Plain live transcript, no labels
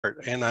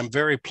And I'm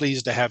very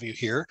pleased to have you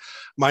here.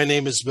 My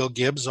name is Bill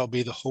Gibbs. I'll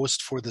be the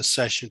host for this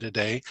session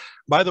today.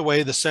 By the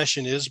way, the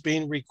session is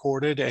being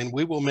recorded and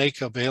we will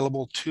make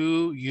available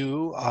to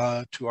you,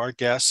 to our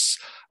guests,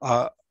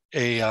 a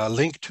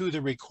link to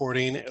the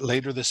recording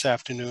later this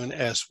afternoon,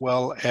 as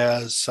well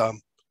as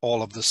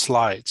all of the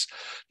slides.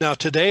 Now,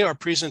 today our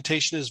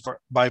presentation is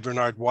by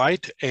Vennard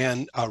Wright,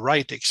 and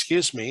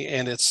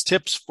it's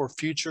tips for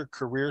future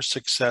career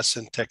success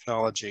in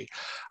technology.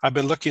 I've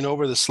been looking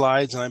over the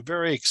slides and I'm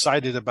very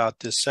excited about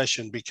this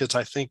session because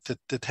I think that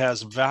it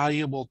has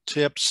valuable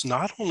tips,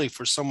 not only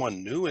for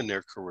someone new in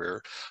their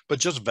career, but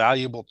just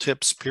valuable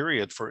tips,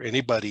 period, for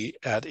anybody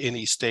at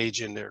any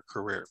stage in their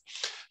career.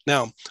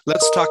 Now,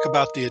 let's talk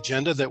about the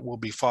agenda that we'll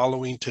be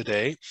following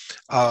today.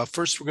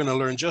 First, we're going to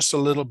learn just a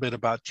little bit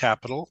about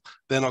capital.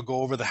 Then I'll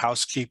go over the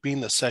housekeeping,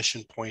 the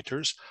session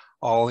pointers.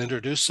 I'll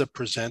introduce the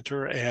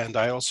presenter, and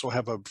I also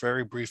have a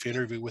very brief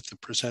interview with the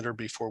presenter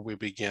before we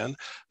begin.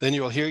 Then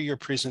you'll hear your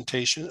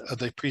presentation,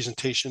 the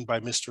presentation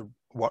by Mr.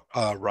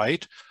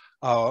 Wright,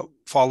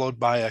 followed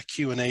by a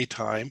Q&A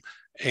time,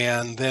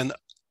 and then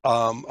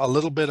a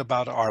little bit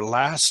about our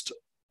last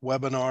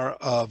webinar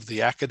of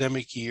the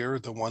academic year,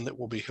 the one that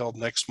will be held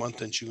next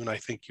month in June. I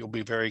think you'll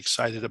be very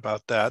excited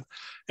about that.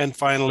 And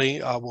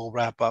finally, we'll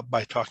wrap up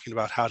by talking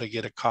about how to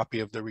get a copy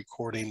of the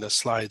recording, the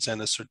slides,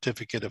 and a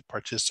certificate of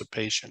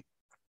participation.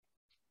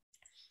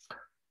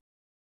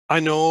 I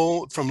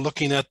know from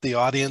looking at the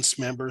audience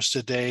members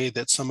today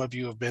that some of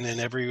you have been in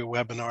every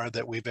webinar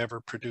that we've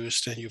ever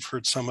produced, and you've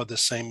heard some of the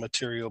same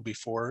material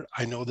before.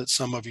 I know that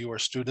some of you are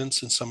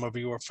students and some of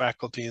you are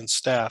faculty and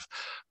staff,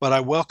 but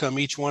I welcome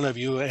each one of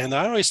you. And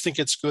I always think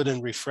it's good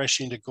and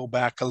refreshing to go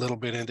back a little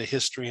bit into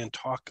history and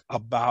talk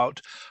about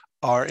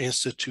our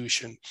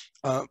institution.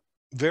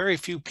 Very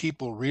few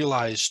people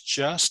realize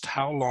just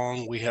how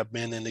long we have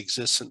been in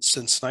existence,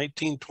 since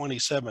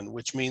 1927,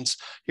 which means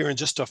here in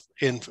just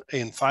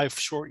in 5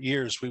 short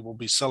years, we will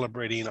be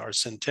celebrating our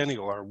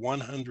centennial, our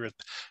 100th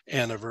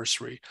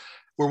anniversary.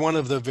 We're one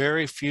of the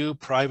very few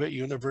private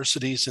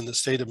universities in the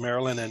state of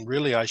Maryland, and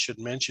really, I should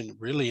mention,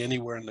 really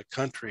anywhere in the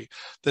country,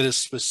 that is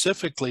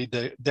specifically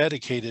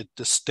dedicated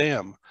to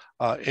STEM,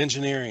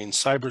 engineering,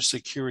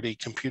 cybersecurity,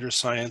 computer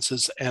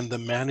sciences, and the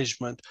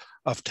management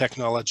of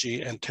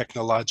technology and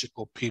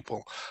technological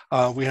people.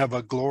 We have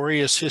a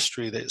glorious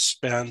history that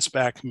spans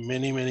back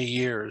many, many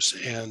years,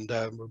 and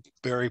we're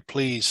very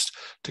pleased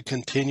to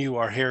continue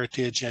our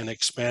heritage and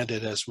expand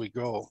it as we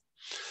go.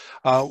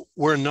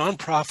 We're a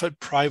nonprofit,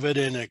 private,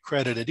 and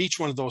accredited. Each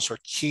one of those are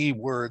key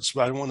words,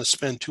 but I don't want to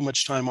spend too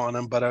much time on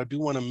them, but I do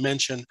want to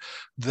mention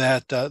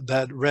that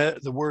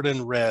the word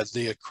in red,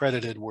 the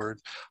accredited word,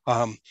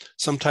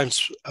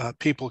 sometimes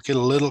people get a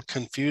little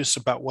confused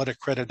about what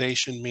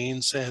accreditation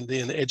means, and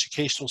in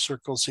educational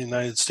circles in the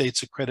United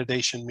States,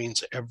 accreditation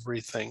means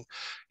everything.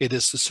 It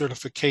is the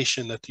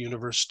certification that the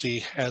university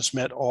has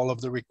met all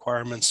of the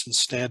requirements and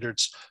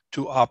standards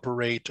to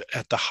operate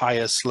at the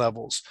highest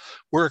levels.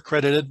 We're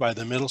accredited by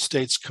the Middle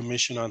States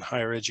Commission on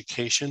Higher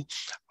Education,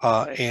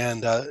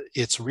 and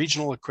it's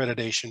regional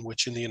accreditation,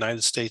 which in the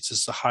United States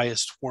is the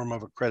highest form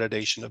of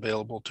accreditation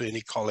available to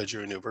any college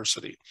or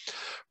university.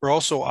 We're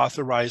also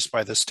authorized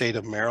by the state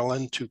of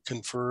Maryland to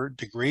confer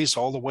degrees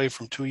all the way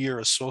from 2-year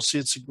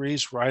associate's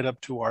degrees right up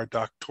to our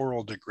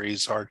doctoral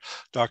degrees, our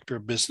Doctor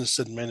of Business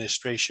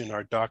Administration,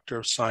 our Doctor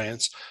of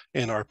Science,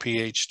 and our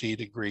PhD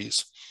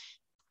degrees.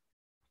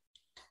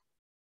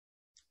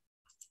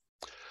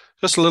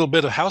 Just a little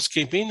bit of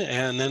housekeeping,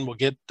 and then we'll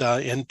get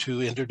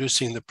into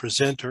introducing the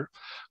presenter.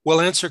 We'll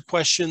answer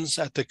questions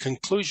at the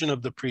conclusion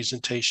of the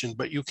presentation,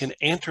 but you can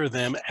enter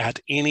them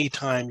at any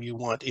time you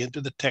want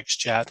into the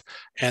text chat,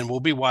 and we'll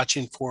be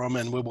watching for them,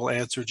 and we will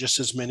answer just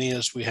as many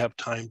as we have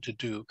time to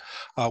do.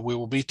 We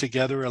will be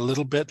together a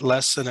little bit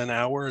less than an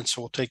hour, and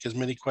so we'll take as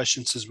many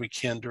questions as we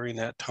can during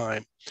that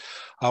time.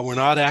 We're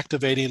not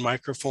activating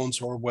microphones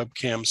or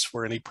webcams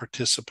for any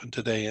participant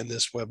today in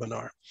this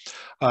webinar.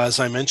 As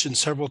I mentioned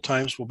several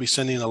times, we'll be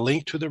sending a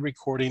link to the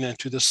recording and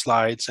to the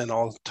slides, and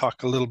I'll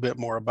talk a little bit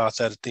more about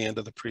that at the end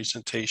of the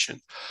presentation.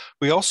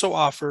 We also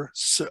offer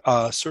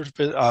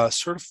certificates,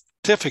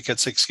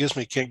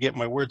 can't get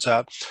my words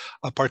out.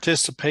 A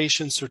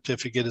participation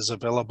certificate is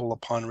available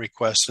upon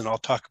request, and I'll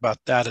talk about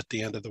that at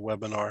the end of the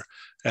webinar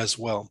as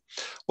well.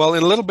 Well,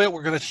 in a little bit,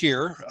 we're going to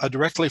hear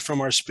directly from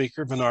our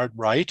speaker, Vennard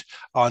Wright,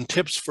 on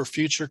tips for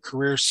future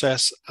career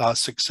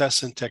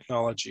success in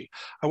technology.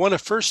 I want to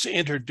first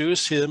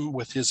introduce him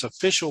with his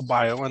official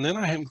bio, and then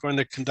I am going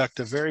to conduct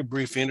a very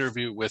brief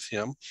interview with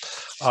him.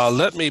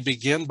 Let me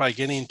begin by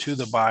getting to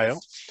the bio.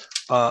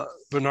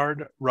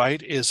 Vennard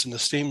Wright is an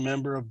esteemed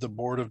member of the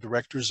Board of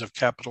Directors of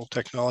Capital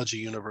Technology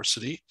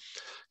University.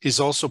 He's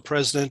also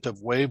president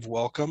of Wave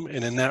Welcome,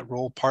 and in that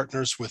role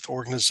partners with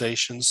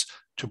organizations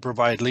to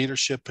provide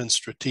leadership and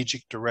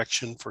strategic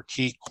direction for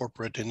key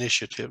corporate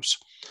initiatives.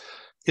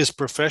 His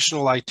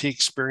professional IT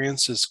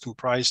experience is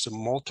comprised of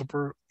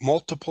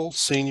multiple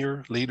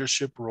senior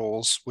leadership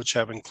roles, which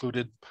have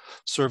included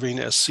serving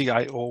as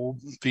CIO,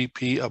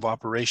 VP of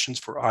Operations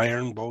for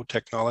Iron Bow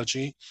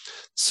Technology,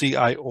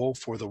 CIO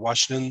for the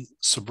Washington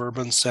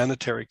Suburban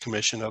Sanitary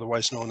Commission,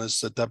 otherwise known as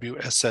the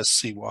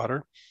WSSC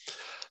Water,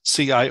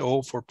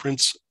 CIO for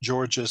Prince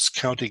George's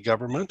County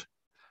Government,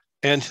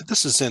 and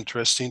this is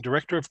interesting,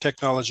 Director of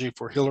Technology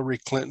for Hillary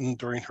Clinton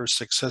during her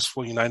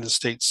successful United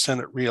States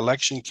Senate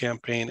re-election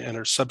campaign and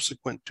her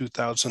subsequent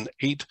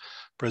 2008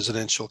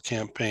 presidential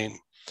campaign.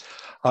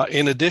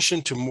 In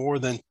addition to more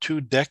than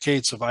 2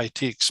 decades of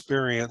IT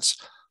experience,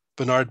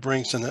 Vennard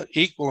brings an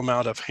equal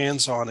amount of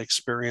hands-on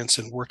experience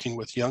in working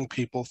with young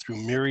people through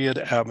myriad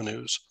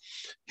avenues.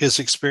 His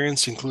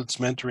experience includes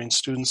mentoring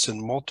students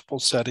in multiple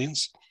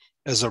settings.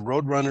 As a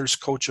Roadrunners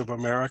Coach of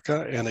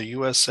America and a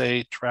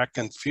USA Track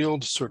and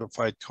Field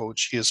certified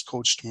coach, he has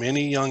coached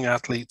many young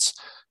athletes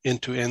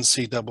into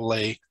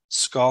NCAA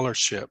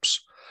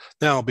scholarships.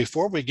 Now,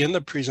 before we begin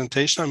the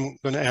presentation, I'm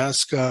going to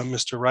ask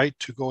Mr. Wright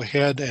to go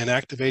ahead and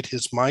activate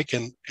his mic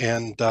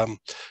and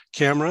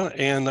camera,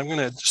 and I'm going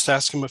to just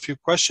ask him a few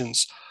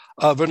questions.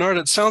 Vennard,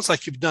 it sounds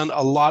like you've done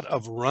a lot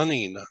of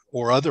running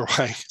or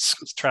otherwise,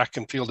 track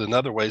and field in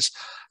other ways.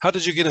 How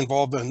did you get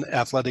involved in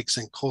athletics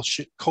and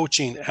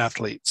coaching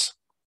athletes?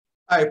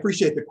 I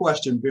appreciate the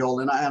question, Bill,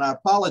 and I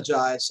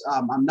apologize.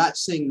 I'm not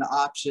seeing the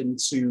option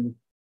to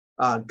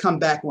come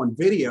back on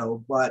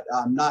video, but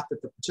not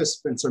that the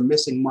participants are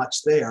missing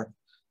much there.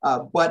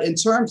 But in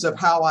terms of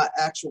how I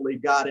actually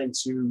got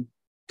into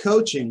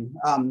coaching,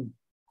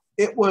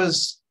 it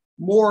was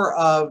more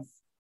of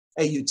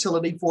a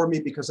utility for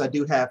me because I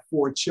do have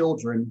 4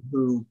 children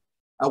who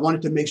I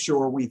wanted to make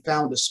sure we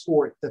found a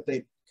sport that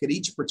they could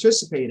each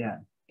participate in.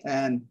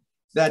 And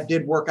that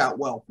did work out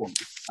well for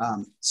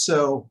me.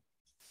 So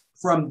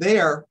from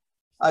there,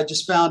 I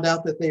just found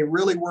out that they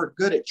really were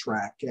good at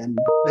track and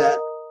that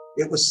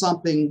it was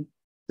something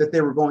that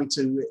they were going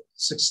to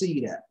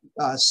succeed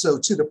at. So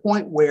to the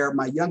point where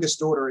my youngest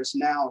daughter is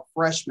now a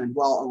freshman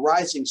while a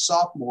rising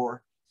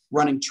sophomore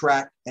running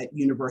track at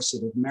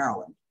University of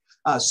Maryland.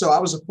 So I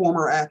was a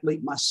former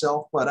athlete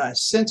myself, but I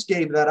since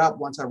gave that up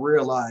once I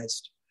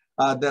realized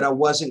that I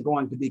wasn't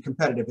going to be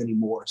competitive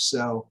anymore.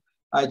 So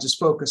I just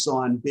focus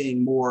on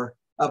being more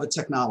of a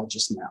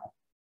technologist now.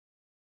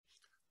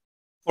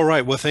 All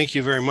right, well, thank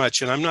you very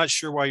much. And I'm not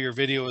sure why your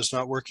video is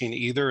not working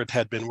either. It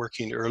had been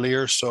working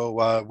earlier,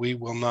 so we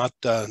will not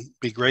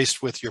be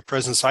graced with your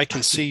presence. I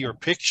can see your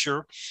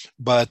picture,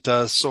 but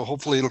so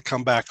hopefully it'll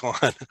come back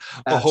on.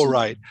 All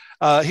right.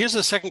 Here's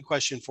a second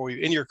question for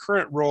you. In your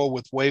current role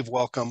with Wave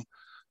Welcome,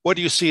 what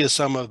do you see as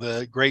some of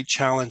the great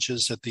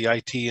challenges that the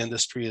IT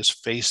industry is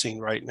facing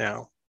right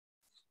now?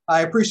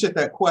 I appreciate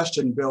that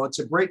question, Bill. It's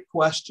a great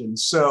question.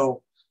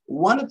 So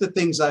one of the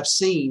things I've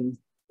seen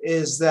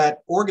is that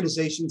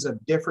organizations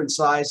of different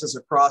sizes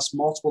across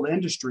multiple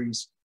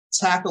industries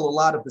tackle a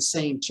lot of the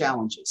same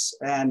challenges.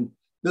 And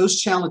those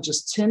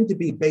challenges tend to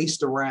be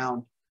based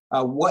around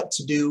what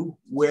to do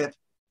with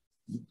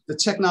the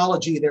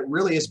technology that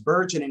really is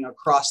burgeoning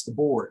across the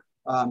board.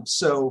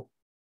 So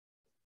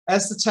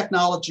as the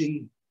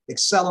technology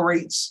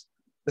accelerates,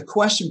 the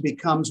question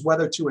becomes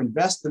whether to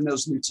invest in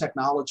those new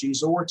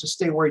technologies or to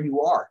stay where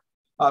you are.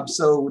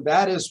 So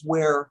that is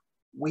where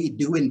we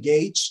do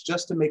engage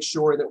just to make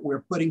sure that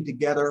we're putting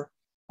together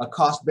a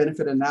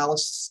cost-benefit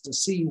analysis to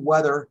see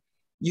whether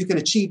you can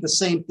achieve the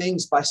same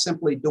things by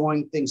simply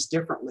doing things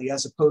differently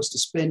as opposed to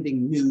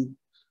spending new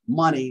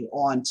money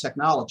on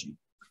technology.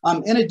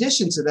 In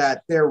addition to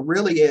that, there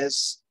really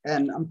is,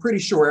 and I'm pretty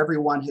sure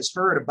everyone has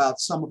heard about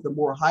some of the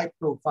more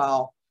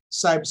high-profile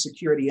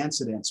cybersecurity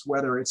incidents,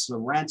 whether it's a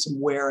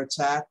ransomware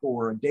attack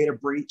or a data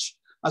breach.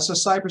 So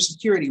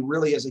cybersecurity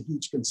really is a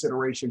huge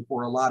consideration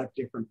for a lot of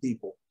different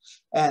people.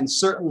 And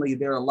certainly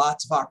there are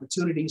lots of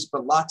opportunities,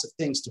 but lots of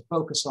things to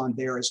focus on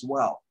there as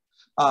well.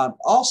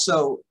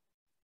 Also,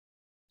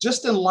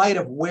 just in light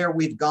of where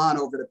we've gone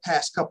over the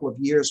past couple of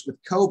years with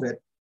COVID,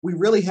 we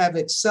really have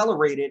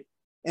accelerated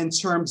in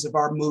terms of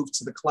our move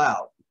to the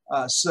cloud.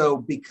 So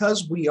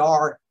because we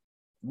are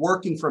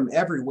working from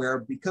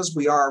everywhere, because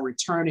we are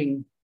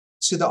returning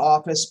to the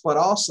office, but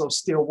also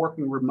still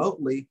working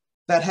remotely,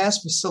 that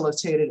has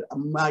facilitated a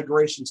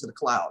migration to the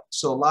cloud.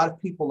 So a lot of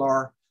people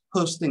are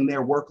hosting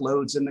their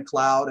workloads in the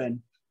cloud, and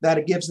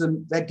that gives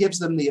them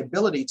the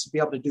ability to be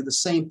able to do the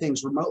same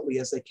things remotely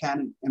as they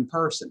can in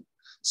person.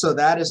 So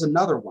that is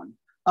another one.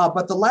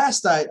 But the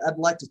last I'd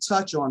like to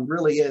touch on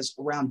really is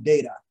around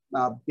data.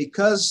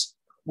 Because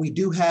we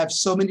do have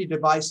so many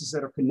devices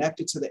that are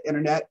connected to the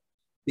internet,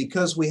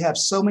 because we have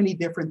so many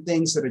different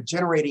things that are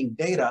generating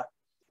data,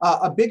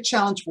 a big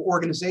challenge for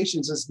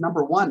organizations is,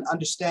 number one,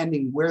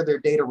 understanding where their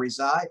data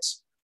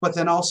resides, but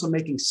then also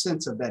making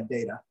sense of that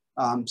data.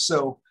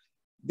 So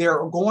there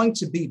are going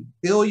to be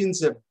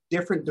billions of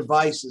different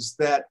devices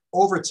that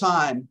over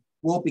time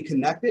will be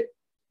connected,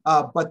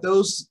 but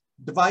those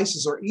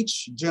devices are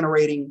each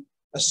generating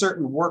a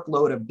certain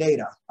workload of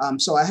data.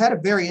 So I had a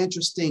very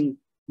interesting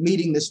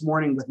meeting this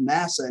morning with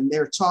NASA, and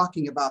they're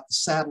talking about the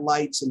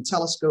satellites and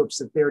telescopes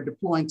that they're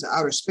deploying to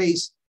outer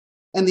space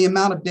and the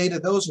amount of data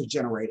those are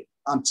generating,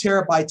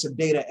 terabytes of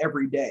data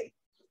every day.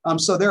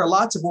 So there are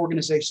lots of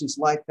organizations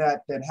like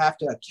that that have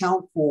to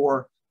account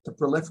for the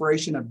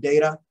proliferation of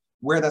data,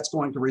 where that's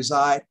going to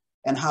reside,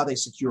 and how they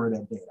secure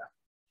that data.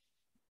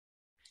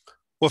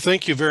 Well,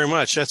 thank you very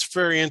much. That's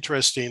very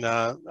interesting.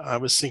 I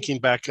was thinking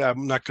back,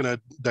 I'm not going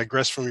to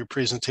digress from your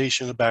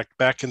presentation,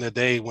 back in the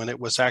day when it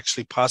was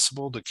actually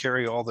possible to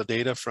carry all the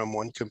data from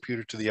one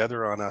computer to the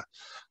other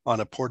on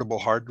a portable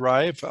hard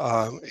drive.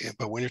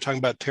 But when you're talking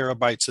about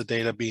terabytes of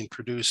data being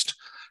produced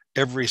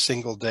every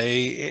single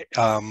day,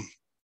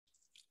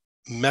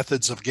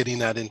 methods of getting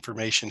that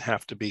information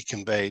have to be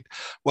conveyed.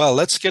 Well,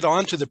 let's get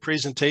on to the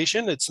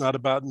presentation. It's not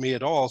about me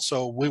at all.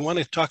 So we want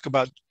to talk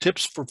about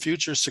tips for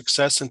future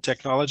success in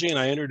technology. And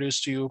I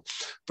introduce to you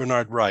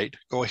Vennard Wright.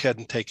 Go ahead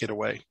and take it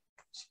away.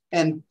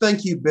 And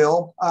thank you,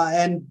 Bill.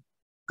 And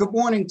good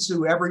morning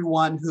to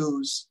everyone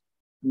who's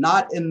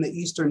not in the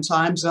Eastern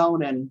time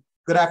zone, and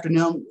good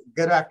afternoon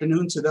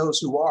to those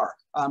who are.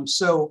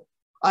 So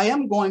I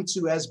am going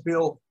to, as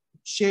Bill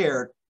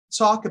shared,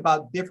 talk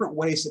about different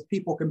ways that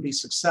people can be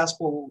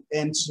successful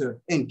in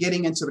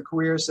getting into the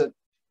careers that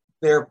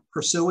they're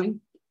pursuing.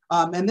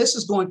 And this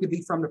is going to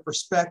be from the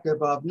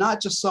perspective of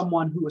not just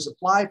someone who has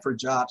applied for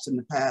jobs in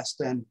the past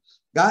and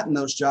gotten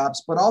those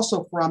jobs, but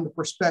also from the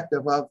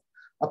perspective of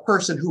a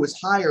person who has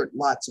hired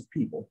lots of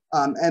people.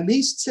 And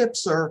these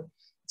tips are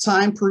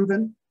time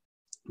proven.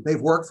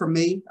 They've worked for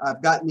me.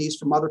 I've gotten these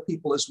from other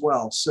people as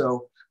well.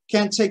 So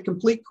can't take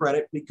complete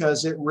credit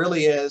because it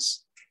really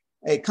is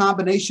a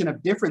combination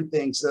of different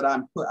things that I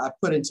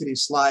put into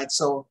these slides.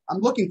 So I'm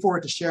looking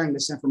forward to sharing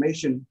this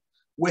information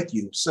with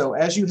you. So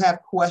as you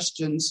have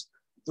questions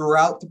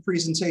throughout the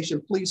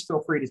presentation, please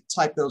feel free to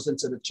type those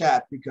into the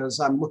chat because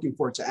I'm looking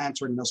forward to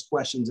answering those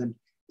questions and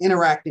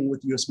interacting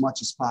with you as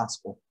much as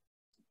possible.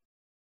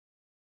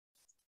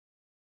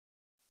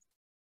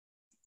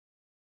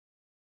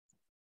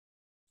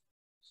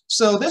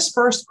 So this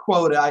first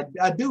quote I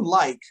do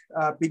like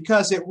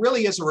because it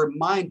really is a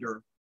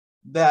reminder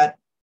that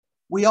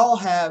we all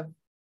have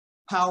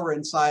power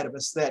inside of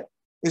us that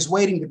is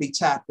waiting to be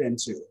tapped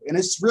into. And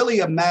it's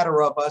really a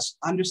matter of us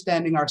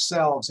understanding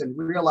ourselves and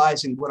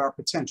realizing what our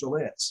potential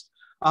is.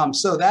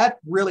 So that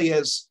really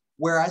is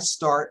where I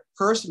start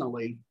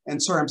personally in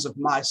terms of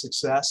my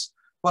success,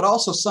 but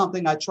also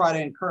something I try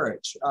to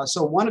encourage.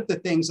 So one of the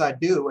things I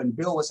do, and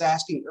Bill was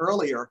asking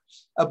earlier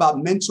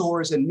about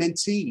mentors and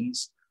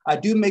mentees, I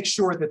do make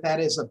sure that that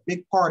is a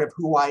big part of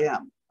who I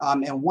am.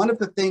 And one of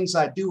the things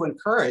I do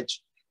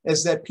encourage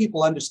is that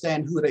people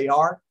understand who they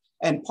are.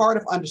 And part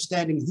of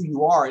understanding who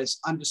you are is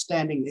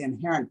understanding the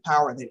inherent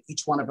power that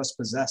each one of us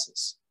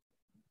possesses.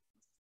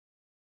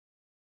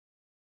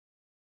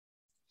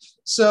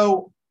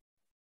 So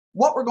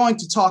what we're going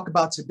to talk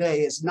about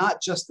today is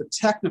not just the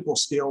technical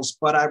skills,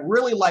 but I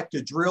really like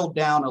to drill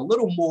down a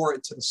little more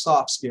into the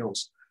soft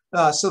skills.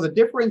 So the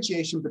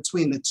differentiation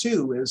between the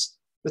two is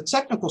the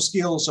technical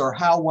skills are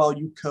how well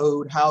you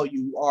code, how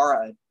you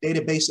are a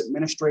database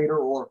administrator,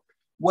 or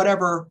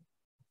whatever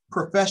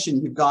profession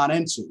you've gone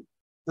into.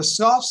 The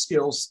soft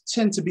skills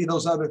tend to be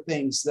those other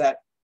things that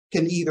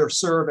can either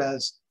serve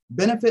as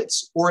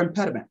benefits or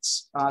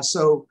impediments.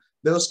 So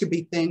those could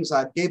be things,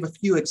 I gave a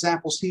few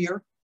examples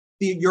here.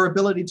 Your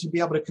ability to be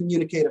able to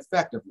communicate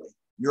effectively,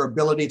 your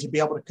ability to be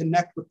able to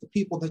connect with the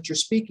people that you're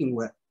speaking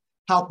with,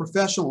 how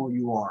professional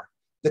you are,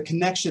 the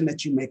connection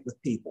that you make with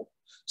people.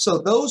 So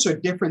those are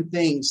different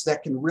things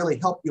that can really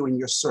help you in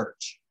your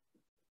search.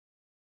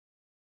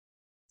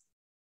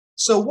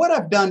 So what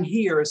I've done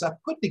here is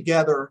I've put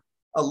together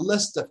a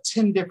list of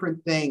 10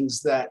 different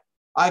things that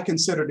I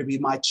consider to be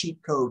my cheat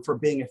code for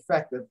being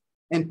effective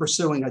in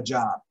pursuing a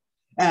job.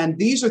 And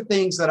these are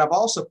things that I've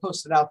also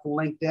posted out to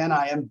LinkedIn.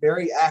 I am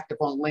very active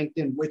on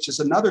LinkedIn, which is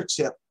another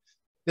tip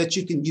that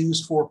you can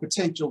use for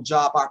potential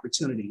job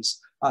opportunities.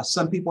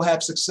 Some people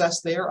have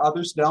success there,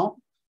 others don't,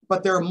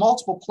 but there are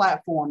multiple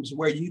platforms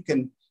where you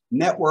can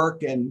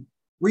network and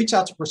reach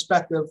out to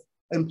prospective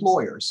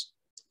employers.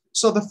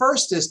 So the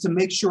first is to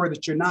make sure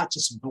that you're not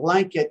just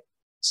blanket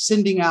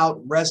sending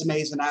out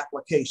resumes and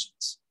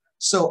applications.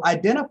 So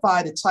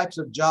identify the types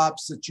of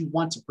jobs that you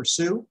want to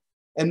pursue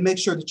and make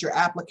sure that your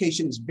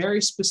application is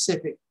very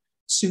specific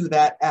to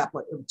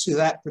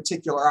that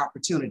particular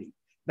opportunity.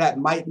 That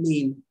might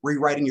mean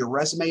rewriting your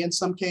resume in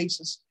some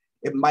cases.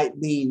 It might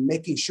mean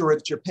making sure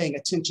that you're paying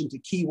attention to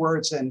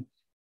keywords and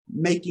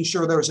making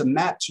sure there's a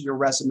map to your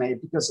resume,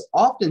 because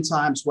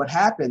oftentimes what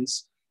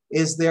happens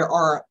is there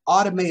are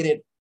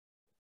automated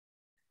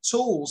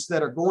tools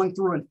that are going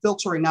through and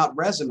filtering out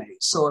resumes.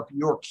 So if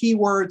your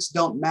keywords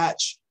don't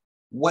match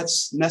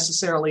what's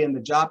necessarily in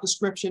the job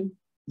description,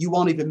 you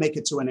won't even make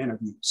it to an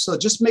interview. So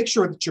just make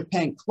sure that you're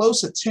paying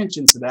close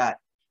attention to that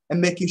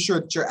and making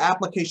sure that your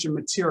application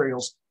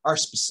materials are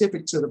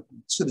specific to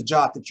the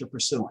job that you're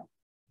pursuing.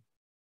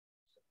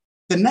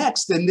 The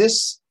next, and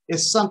this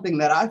is something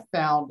that I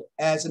found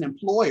as an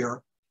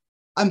employer,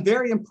 I'm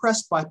very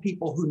impressed by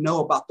people who know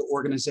about the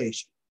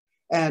organization.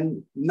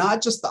 And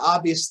not just the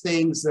obvious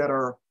things that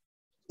are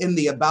in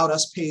the About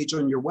Us page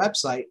on your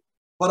website,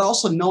 but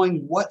also knowing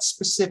what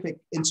specific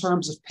in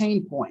terms of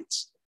pain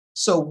points.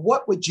 So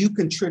what would you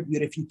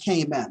contribute if you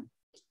came in?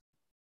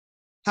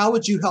 How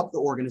would you help the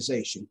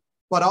organization?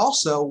 But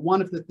also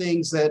one of the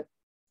things that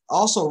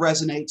also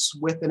resonates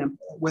with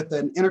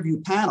an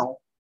interview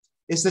panel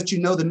is that you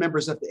know the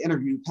members of the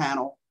interview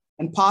panel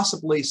and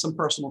possibly some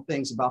personal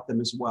things about them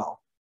as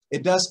well.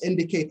 It does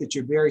indicate that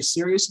you're very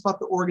serious about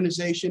the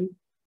organization,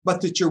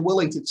 but that you're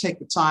willing to take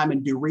the time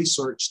and do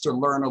research to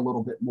learn a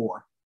little bit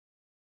more.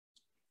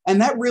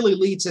 And that really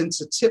leads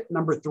into tip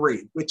number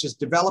 3, which is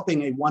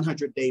developing a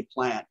 100-day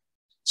plan.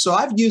 So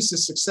I've used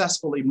this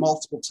successfully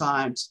multiple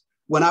times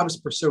when I was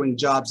pursuing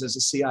jobs as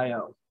a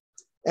CIO.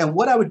 And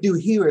what I would do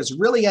here is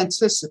really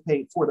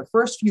anticipate for the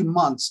first few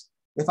months,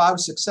 if I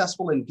was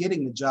successful in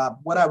getting the job,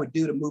 what I would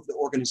do to move the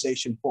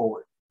organization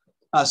forward.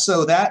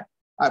 So that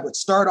I would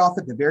start off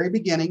at the very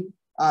beginning,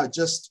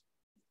 just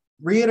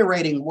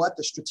reiterating what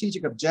the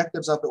strategic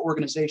objectives of the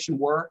organization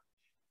were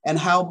and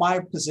how my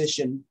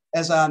position,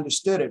 as I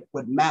understood it,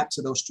 would map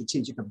to those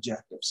strategic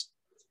objectives.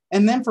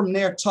 And then from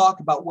there,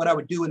 talk about what I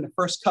would do in the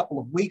first couple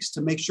of weeks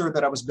to make sure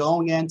that I was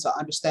going in to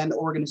understand the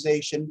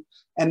organization.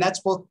 And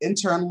that's both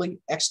internally,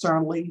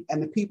 externally,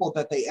 and the people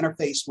that they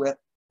interface with,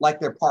 like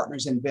their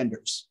partners and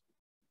vendors.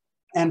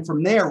 And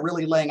from there,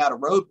 really laying out a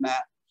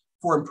roadmap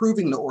for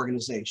improving the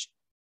organization.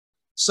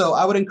 So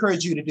I would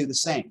encourage you to do the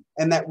same.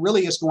 And that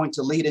really is going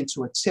to lead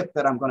into a tip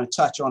that I'm going to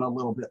touch on a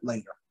little bit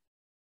later.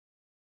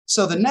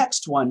 So the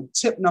next one,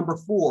 tip number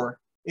 4,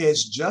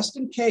 is just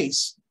in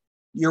case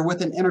you're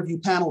with an interview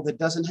panel that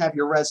doesn't have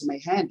your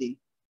resume handy,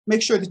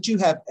 make sure that you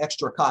have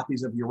extra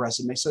copies of your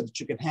resume so that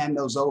you can hand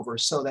those over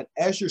so that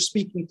as you're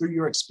speaking through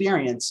your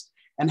experience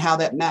and how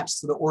that maps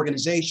to the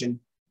organization,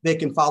 they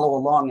can follow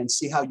along and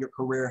see how your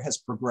career has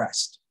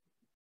progressed.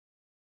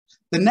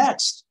 The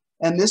next,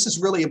 and this is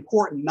really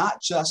important,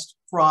 not just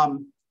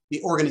from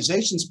the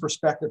organization's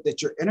perspective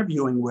that you're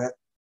interviewing with,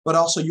 but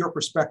also your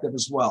perspective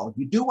as well.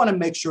 You do want to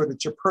make sure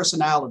that your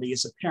personality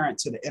is apparent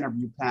to the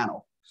interview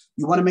panel.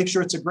 You want to make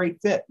sure it's a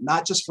great fit,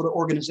 not just for the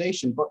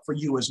organization, but for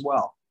you as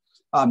well.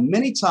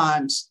 Many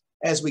times,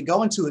 as we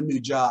go into a new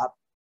job,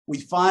 we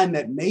find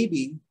that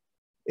maybe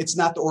it's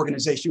not the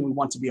organization we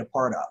want to be a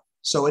part of.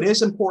 So it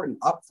is important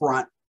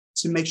upfront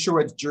to make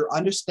sure that you're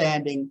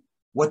understanding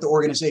what the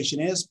organization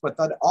is, but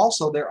that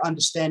also they're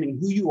understanding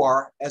who you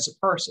are as a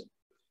person.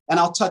 And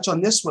I'll touch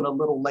on this one a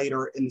little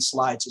later in the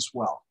slides as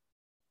well.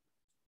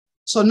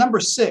 So number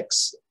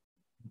 6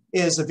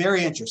 is a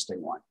very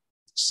interesting one.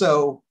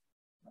 So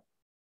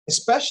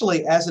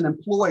especially as an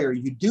employer,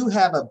 you do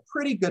have a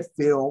pretty good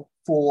feel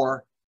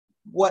for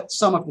what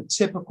some of the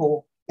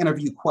typical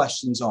interview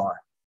questions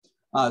are.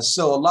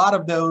 So a lot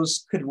of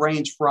those could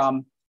range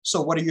from,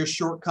 so what are your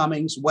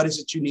shortcomings? What is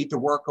it you need to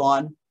work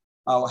on?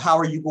 How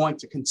are you going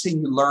to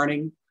continue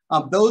learning?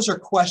 Those are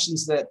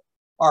questions that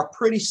are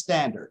pretty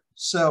standard.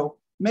 So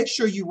make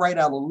sure you write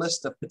out a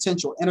list of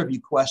potential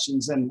interview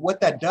questions. And what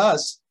that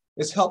does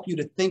is help you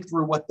to think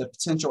through what the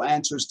potential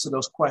answers to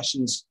those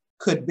questions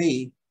could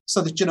be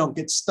so that you don't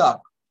get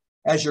stuck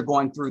as you're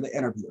going through the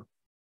interview.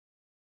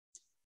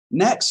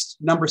 Next,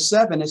 number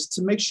 7 is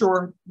to make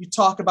sure you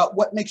talk about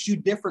what makes you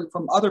different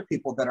from other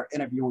people that are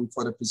interviewing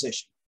for the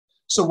position.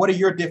 So what are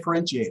your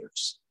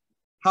differentiators?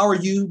 How are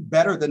you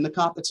better than the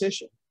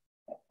competition?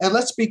 And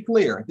let's be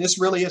clear, this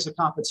really is a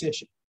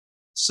competition.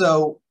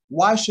 So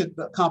why should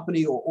the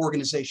company or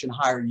organization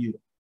hire you?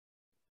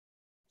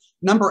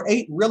 Number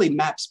 8 really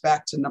maps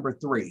back to number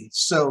 3.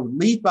 So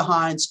leave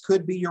behinds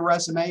could be your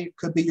resume, it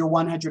could be your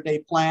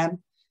 100-day plan,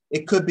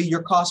 it could be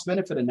your cost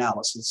benefit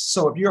analysis.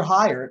 So if you're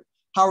hired,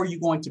 how are you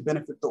going to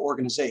benefit the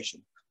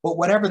organization? But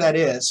whatever that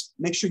is,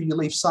 make sure you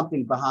leave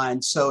something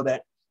behind so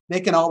that they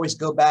can always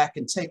go back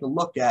and take a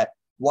look at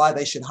why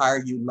they should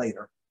hire you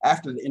later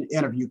after the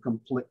interview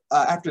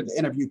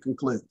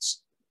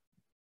concludes.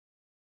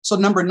 So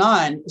number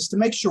 9 is to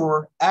make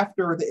sure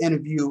after the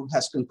interview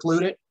has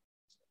concluded,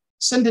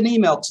 send an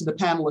email to the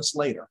panelists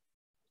later.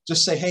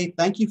 Just say, hey,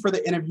 thank you for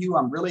the interview.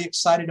 I'm really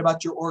excited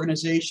about your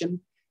organization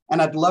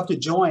and I'd love to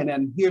join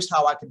and here's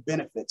how I could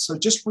benefit. So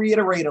just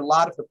reiterate a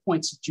lot of the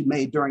points that you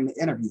made during the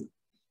interview.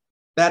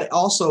 That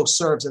also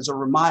serves as a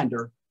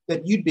reminder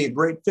that you'd be a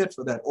great fit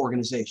for that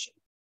organization.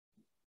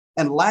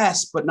 And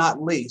last but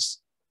not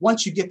least,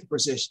 once you get the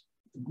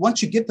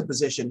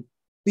position,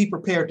 be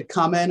prepared to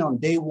come in on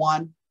day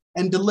 1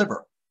 and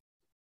deliver.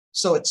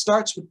 So it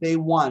starts with day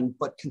 1,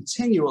 but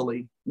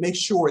continually make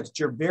sure that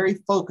you're very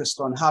focused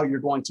on how you're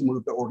going to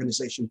move the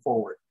organization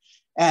forward.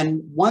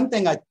 And one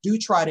thing I do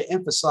try to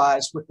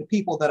emphasize with the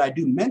people that I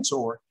do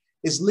mentor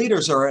is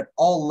leaders are at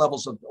all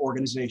levels of the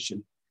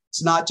organization.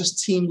 It's not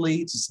just team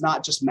leads, it's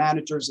not just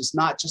managers, it's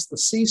not just the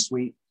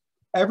C-suite.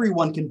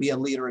 Everyone can be a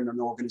leader in an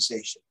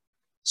organization.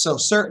 So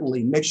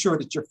certainly make sure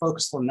that you're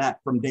focused on that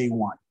from day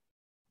 1.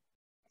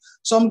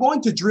 So I'm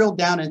going to drill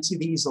down into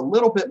these a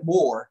little bit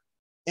more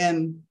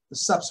in the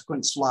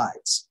subsequent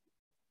slides.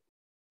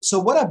 So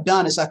what I've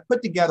done is I've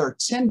put together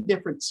 10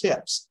 different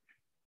tips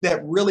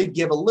that really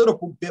give a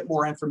little bit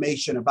more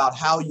information about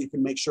how you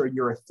can make sure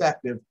you're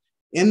effective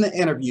in the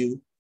interview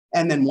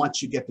and then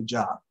once you get the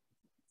job.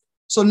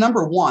 So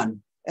number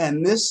one,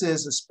 and this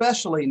is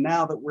especially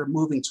now that we're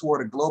moving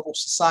toward a global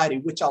society,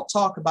 which I'll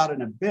talk about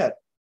in a bit,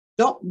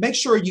 don't make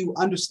sure you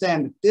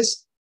understand that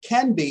this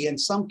can be, in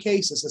some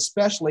cases,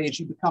 especially as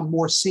you become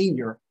more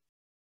senior,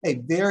 a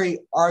very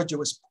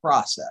arduous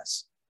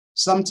process.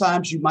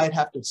 Sometimes you might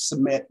have to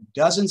submit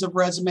dozens of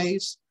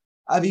resumes.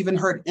 I've even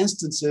heard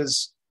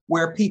instances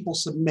where people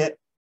submit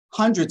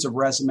hundreds of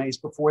resumes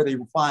before they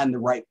find the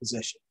right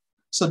position.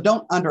 So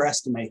don't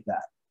underestimate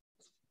that.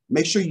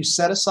 Make sure you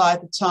set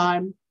aside the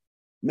time.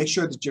 Make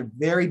sure that you're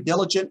very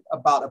diligent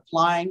about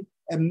applying,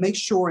 and make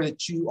sure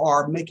that you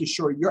are making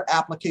sure your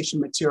application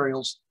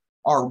materials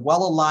are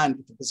well aligned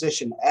with the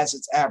position as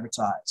it's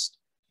advertised.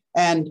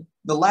 And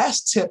the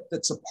last tip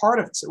that's a part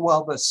of,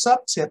 well, the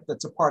sub tip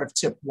that's a part of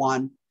tip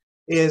one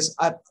is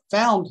I've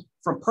found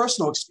from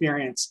personal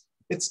experience,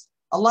 it's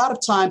a lot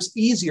of times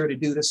easier to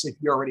do this if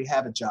you already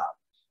have a job.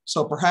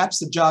 So perhaps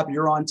the job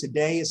you're on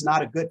today is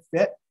not a good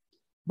fit,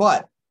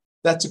 but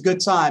that's a good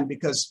time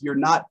because you're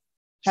not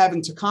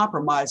having to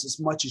compromise as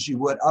much as you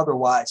would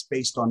otherwise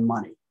based on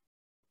money.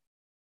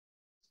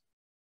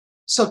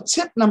 So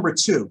tip number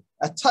two,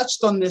 I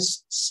touched on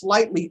this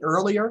slightly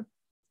earlier.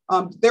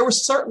 There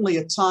was certainly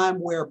a time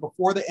where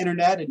before the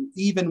internet and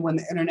even when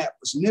the internet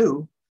was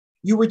new,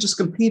 you were just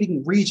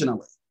competing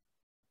regionally.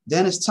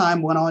 Then as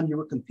time went on, you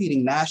were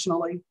competing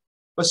nationally,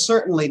 but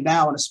certainly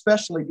now, and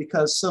especially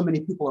because so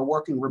many people are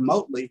working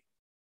remotely,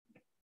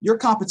 your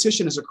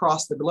competition is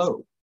across the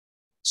globe.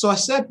 So I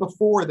said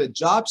before that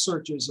job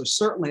searches are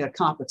certainly a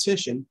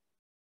competition.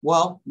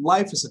 Well,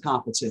 life is a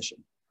competition.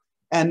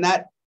 And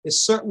that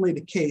is certainly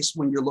the case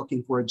when you're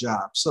looking for a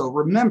job. So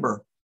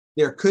remember,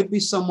 there could be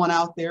someone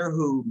out there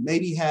who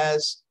maybe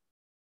has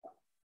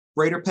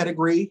greater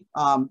pedigree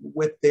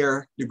with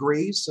their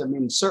degrees. I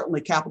mean,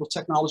 certainly Capital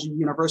Technology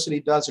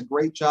University does a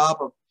great job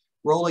of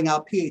rolling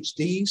out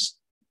PhDs.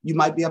 You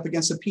might be up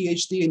against a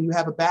PhD and you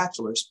have a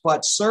bachelor's,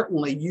 but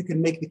certainly you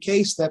can make the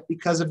case that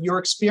because of your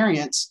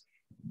experience,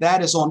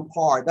 that is on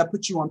par. That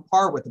puts you on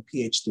par with a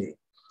PhD.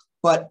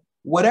 But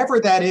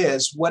whatever that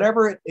is,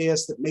 whatever it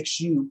is that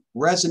makes you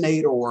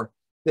resonate or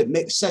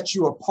that sets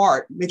you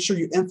apart, make sure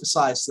you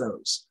emphasize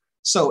those.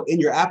 So in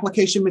your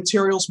application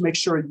materials, make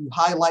sure you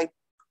highlight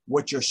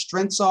what your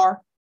strengths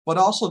are, but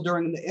also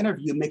during the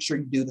interview, make sure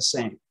you do the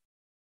same.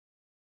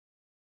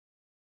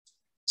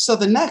 So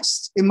the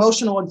next,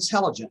 emotional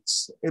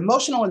intelligence.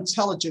 Emotional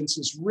intelligence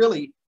is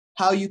really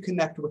how you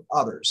connect with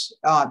others.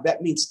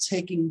 That means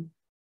taking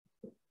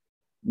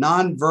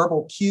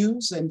nonverbal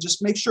cues and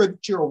just make sure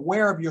that you're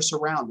aware of your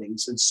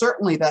surroundings. And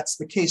certainly that's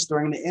the case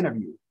during the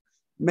interview.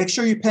 Make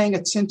sure you're paying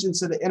attention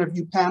to the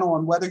interview panel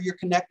and whether you're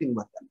connecting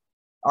with them.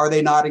 Are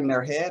they nodding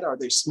their head? Are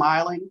they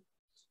smiling?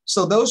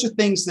 So those are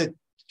things that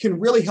can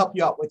really help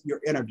you out with your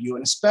interview.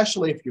 And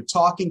especially if you're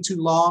talking too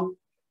long,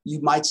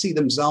 you might see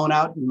them zone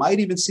out. You might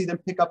even see them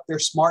pick up their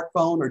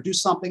smartphone or do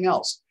something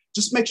else.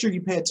 Just make sure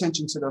you pay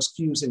attention to those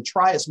cues and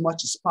try as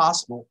much as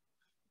possible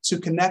to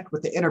connect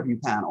with the interview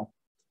panel.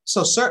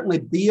 So certainly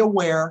be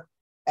aware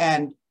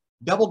and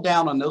double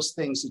down on those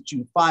things that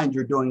you find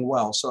you're doing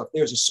well. So if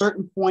there's a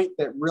certain point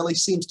that really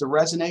seems to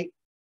resonate,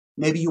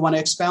 maybe you want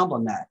to expound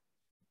on that.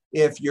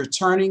 If you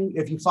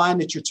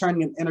find that you're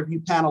turning an interview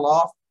panel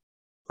off,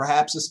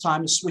 perhaps it's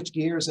time to switch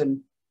gears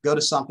and go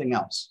to something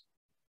else.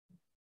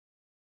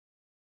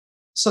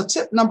 So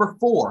tip number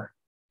 4,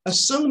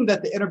 assume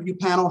that the interview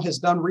panel has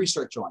done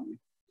research on you.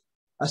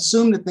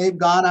 Assume that they've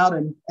gone out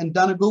and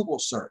done a Google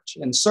search.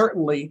 And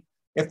certainly,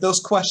 if those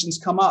questions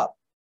come up,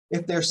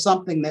 if there's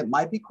something that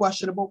might be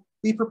questionable,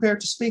 be prepared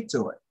to speak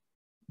to it.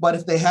 But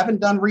if they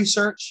haven't done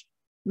research,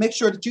 make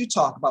sure that you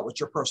talk about what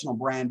your personal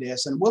brand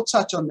is. And we'll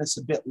touch on this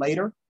a bit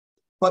later,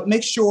 but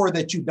make sure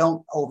that you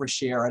don't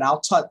overshare. And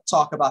I'll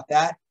talk about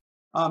that.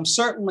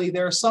 Certainly,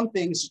 there are some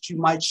things that you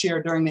might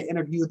share during the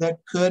interview that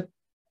could,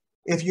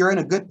 if you're in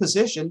a good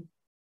position,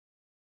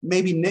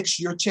 maybe nix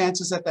your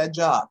chances at that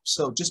job.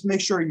 So just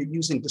make sure you're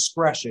using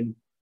discretion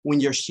when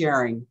you're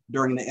sharing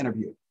during the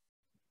interview.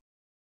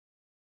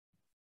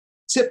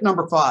 Tip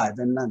number 5,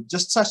 and I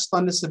just touched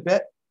on this a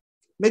bit,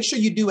 make sure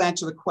you do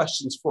answer the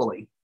questions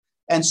fully.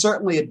 And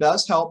certainly it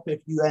does help if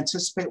you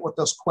anticipate what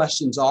those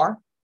questions are,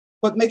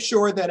 but make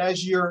sure that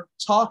as you're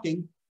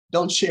talking,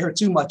 don't share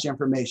too much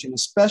information,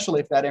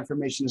 especially if that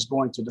information is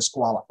going to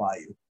disqualify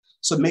you.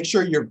 So make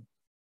sure you're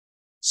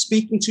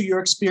speaking to your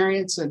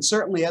experience, and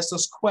certainly as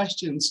those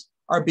questions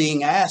are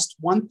being asked,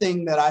 one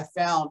thing that I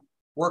found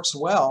works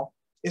well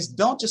is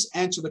don't just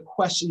answer the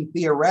question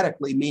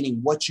theoretically,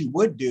 meaning what you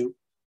would do,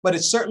 but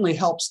it certainly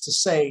helps to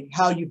say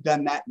how you've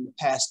done that in the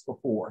past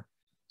before.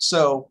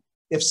 So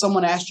if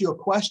someone asks you a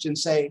question,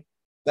 say,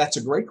 that's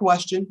a great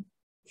question.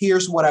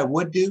 Here's what I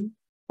would do.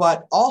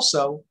 But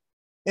also,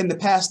 in the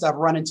past, I've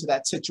run into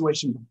that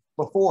situation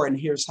before, and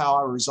here's how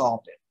I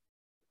resolved it.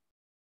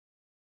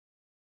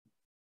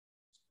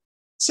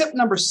 Tip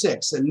number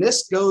 6, and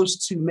this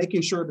goes to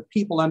making sure that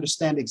people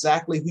understand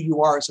exactly who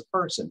you are as a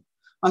person.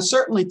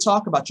 Certainly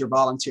talk about your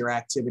volunteer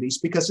activities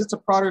because it's a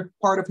part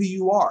of who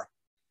you are.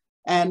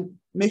 And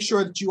make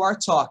sure that you are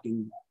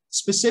talking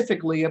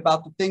specifically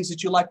about the things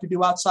that you like to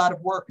do outside of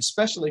work,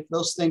 especially if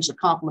those things are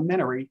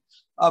complementary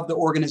of the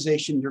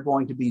organization you're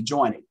going to be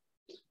joining.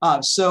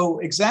 So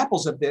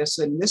examples of this,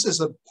 and this is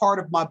a part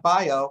of my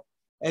bio,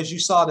 as you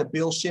saw that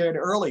Bill shared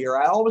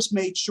earlier, I always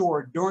made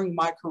sure during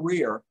my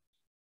career,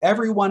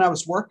 everyone I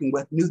was working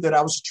with knew that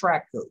I was a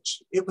track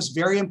coach. It was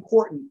very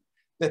important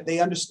that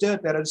they understood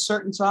that at a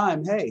certain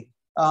time, hey,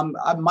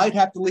 I might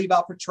have to leave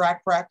out for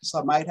track practice.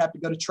 I might have to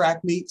go to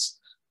track meets,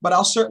 but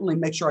I'll certainly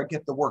make sure I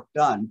get the work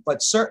done.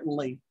 But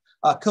certainly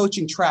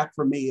coaching track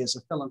for me is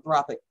a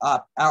philanthropic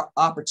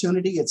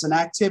opportunity. It's an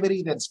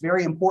activity that's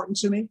very important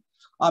to me.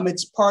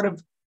 It's part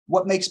of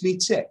what makes me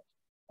tick.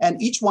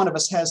 And each one of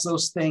us has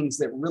those things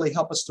that really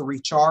help us to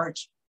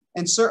recharge.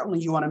 And certainly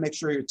you want to make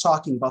sure you're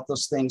talking about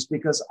those things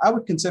because I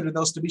would consider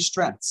those to be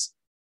strengths.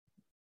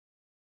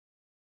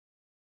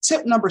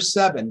 Tip number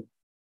 7,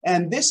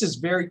 and this is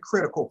very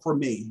critical for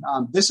me.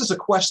 This is a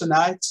question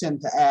I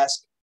tend to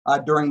ask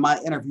during my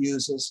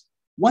interviews is,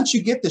 once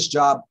you get this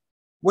job,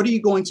 what are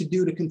you going to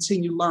do to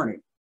continue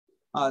learning?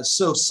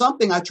 So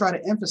something I try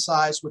to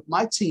emphasize with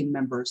my team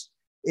members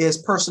is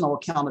personal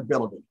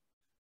accountability.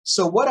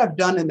 So what I've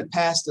done in the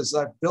past is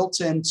I've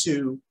built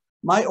into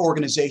my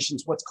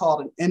organizations what's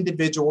called an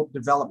individual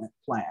development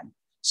plan.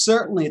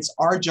 Certainly it's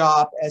our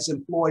job as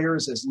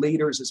employers, as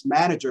leaders, as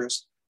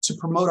managers to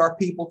promote our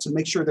people to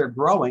make sure they're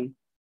growing,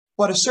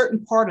 but a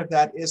certain part of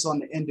that is on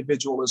the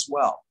individual as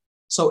well.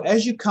 So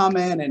as you come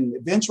in and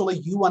eventually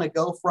you want to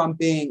go from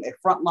being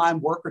a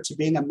frontline worker to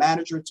being a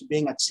manager to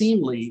being a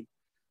team lead,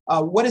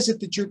 what is it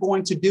that you're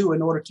going to do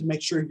in order to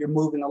make sure you're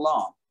moving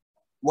along?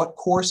 What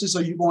courses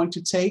are you going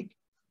to take?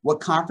 What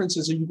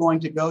conferences are you going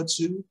to go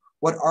to?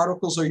 What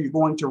articles are you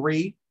going to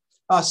read?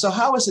 So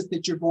how is it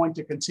that you're going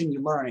to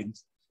continue learning?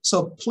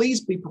 So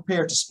please be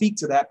prepared to speak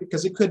to that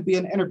because it could be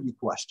an interview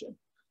question.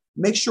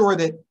 Make sure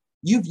that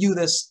you view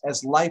this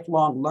as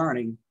lifelong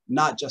learning,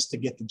 not just to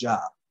get the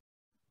job.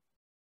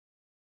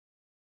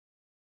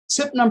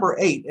 Tip number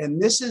 8, and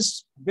this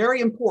is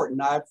very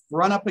important. I've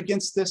run up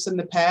against this in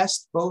the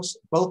past, both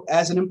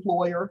as an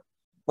employer,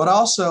 but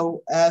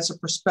also as a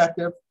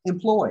prospective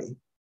employee.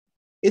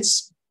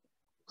 It's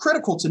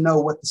critical to know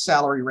what the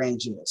salary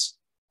range is.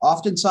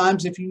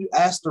 Oftentimes, if you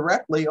ask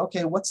directly,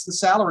 okay, what's the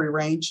salary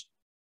range?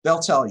 They'll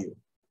tell you.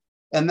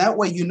 And that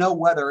way you know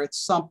whether it's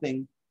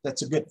something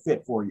that's a good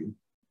fit for you.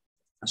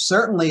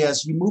 Certainly,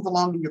 as you move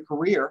along in your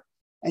career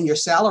and your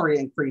salary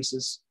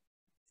increases,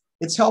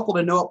 it's helpful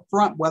to know up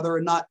front whether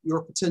or not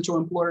your potential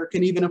employer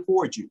can even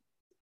afford you.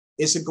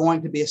 Is it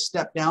going to be a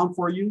step down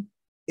for you?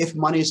 If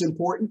money is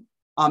important,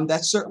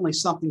 that's certainly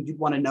something you'd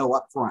want to know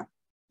up front.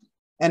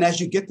 And as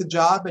you get the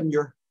job and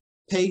your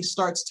pay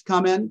starts to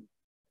come in,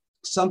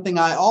 something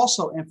I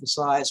also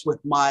emphasize with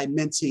my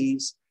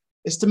mentees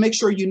is to make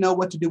sure you know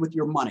what to do with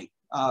your money.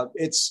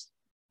 It's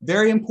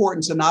very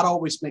important to not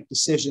always make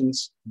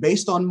decisions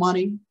based on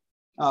money,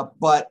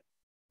 but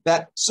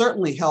that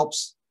certainly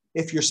helps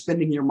if you're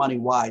spending your money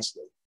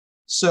wisely.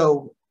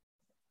 So,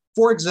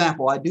 for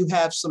example, I do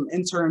have some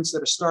interns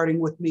that are starting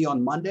with me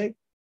on Monday,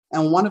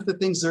 and one of the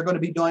things they're going to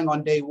be doing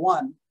on day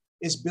 1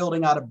 is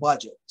building out a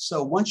budget.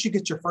 So once you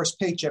get your first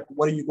paycheck,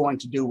 what are you going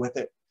to do with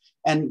it?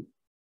 And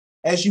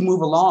as you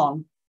move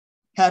along,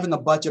 having a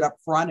budget up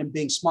front and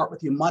being smart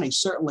with your money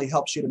certainly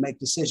helps you to make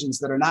decisions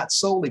that are not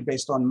solely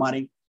based on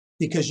money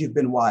because you've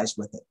been wise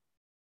with it.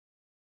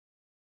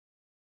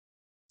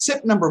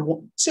 Tip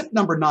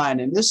number 9,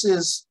 and this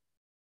is,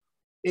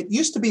 it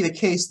used to be the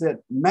case that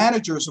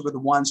managers were the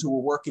ones who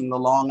were working the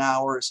long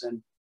hours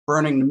and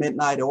burning the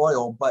midnight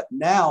oil. But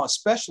now,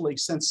 especially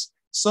since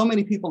so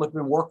many people have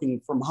been working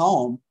from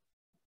home,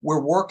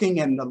 we're working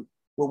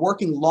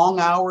long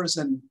hours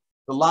and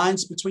the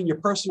lines between your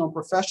personal and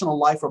professional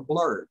life are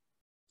blurred.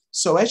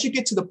 So as you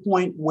get to the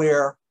point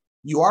where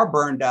you are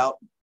burned out,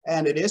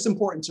 and it is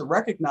important to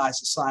recognize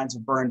the signs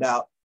of burned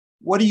out,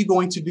 what are you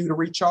going to do to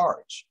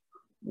recharge?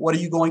 What are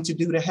you going to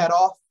do to head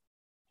off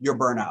your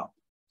burnout?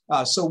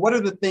 So what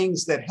are the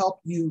things that help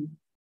you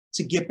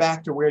to get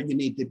back to where you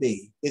need to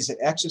be? Is it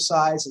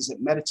exercise? Is it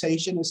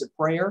meditation? Is it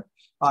prayer?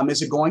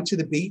 Is it going to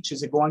the beach?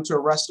 Is it going to a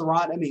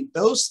restaurant? I mean,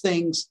 those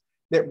things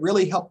that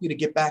really help you to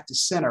get back to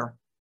center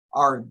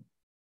are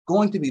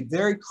going to be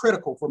very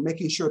critical for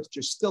making sure that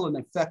you're still an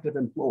effective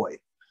employee.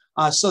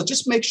 So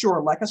just make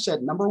sure, like I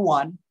said, number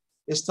 1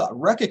 is to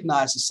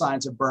recognize the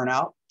signs of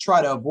burnout,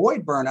 try to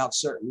avoid burnout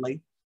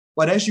certainly,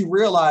 but as you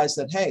realize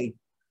that, hey,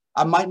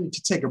 I might need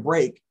to take a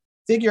break,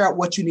 figure out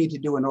what you need to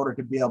do in order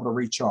to be able to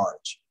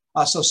recharge.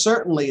 So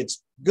certainly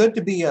it's good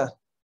to be an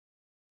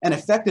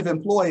effective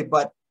employee,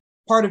 but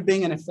part of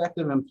being an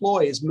effective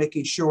employee is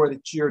making sure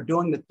that you're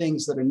doing the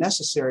things that are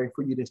necessary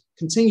for you to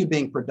continue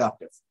being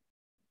productive.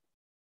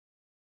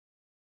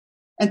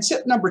 And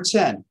tip number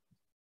 10,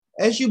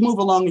 as you move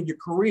along in your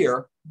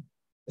career,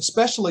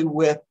 especially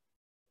with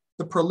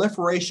the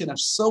proliferation of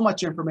so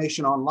much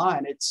information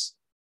online, it's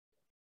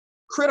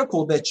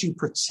critical that you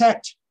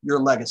protect your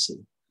legacy.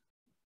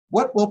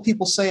 What will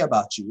people say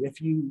about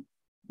you?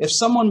 If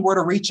someone were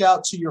to reach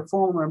out to your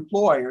former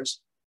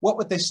employers, what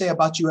would they say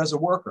about you as a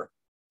worker?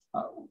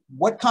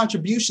 What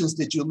contributions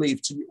did you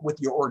leave with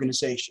your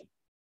organization?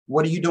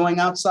 What are you doing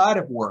outside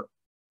of work?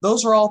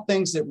 Those are all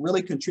things that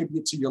really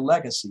contribute to your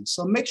legacy.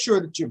 So make sure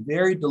that you're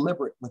very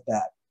deliberate with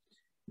that.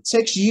 It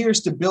takes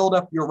years to build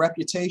up your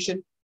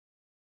reputation,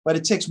 but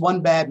it takes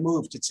one bad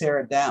move to tear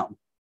it down.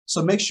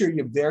 So make sure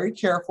you're very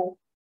careful.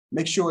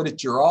 Make sure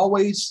that you're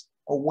always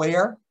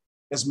aware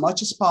as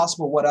much as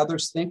possible what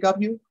others think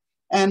of you.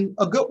 And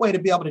a good way to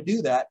be able to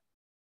do that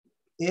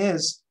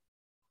is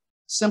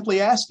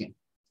simply asking.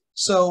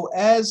 So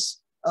as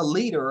a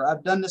leader,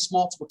 I've done this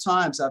multiple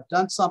times. I've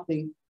done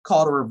something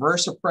called a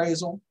reverse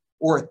appraisal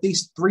or a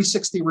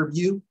 360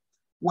 review,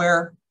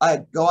 where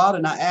I go out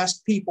and I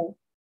ask people,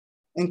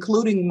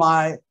 including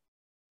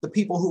the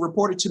people who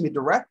reported to me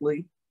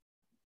directly,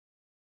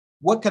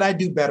 what could I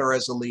do better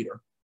as a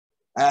leader?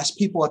 I ask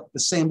people at the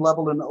same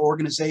level in the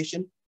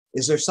organization,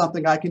 is there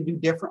something I can do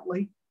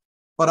differently?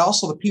 But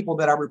also the people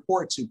that I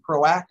report to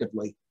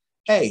proactively,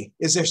 hey,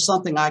 is there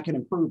something I can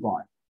improve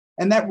on?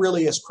 And that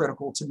really is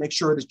critical to make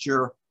sure that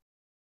you're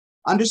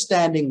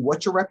understanding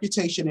what your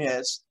reputation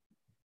is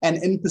and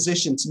in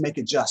position to make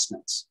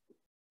adjustments.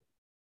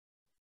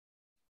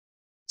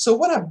 So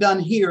what I've done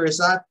here is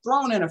I've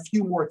thrown in a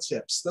few more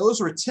tips.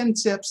 Those were 10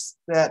 tips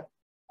that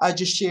I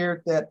just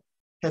shared that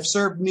have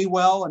served me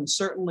well and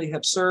certainly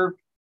have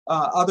served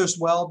others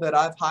well that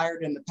I've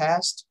hired in the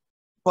past.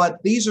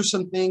 But these are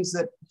some things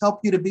that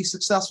help you to be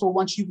successful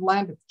once you've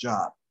landed the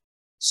job.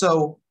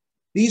 So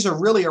these are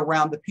really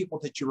around the people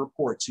that you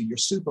report to, your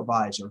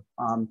supervisor.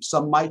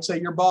 Some might say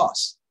your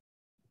boss.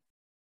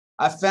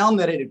 I found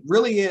that it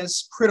really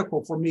is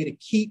critical for me to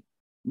keep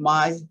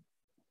my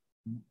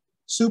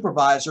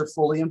supervisor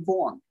fully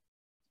informed.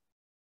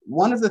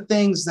 One of the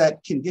things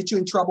that can get you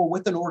in trouble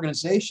with an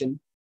organization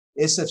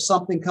is if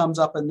something comes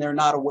up and they're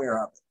not aware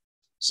of it.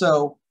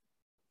 So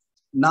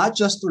not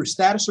just through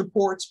status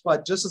reports,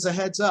 but just as a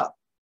heads up,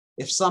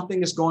 if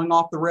something is going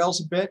off the rails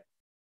a bit,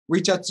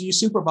 reach out to your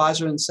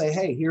supervisor and say,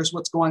 hey, here's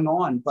what's going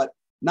on, but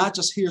not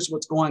just here's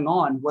what's going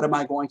on, what am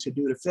I going to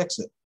do to fix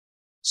it?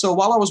 So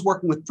while I was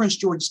working with Prince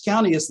George's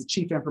County as the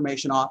Chief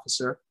Information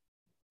Officer,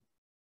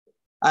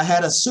 I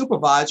had a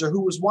supervisor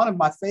who was one of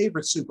my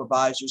favorite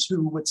supervisors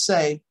who would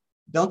say,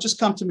 don't just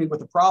come to me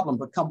with a problem,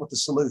 but come with a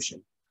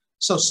solution.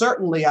 So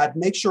certainly I'd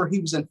make sure he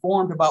was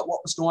informed about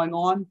what was going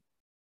on.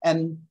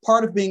 And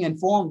part of being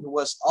informed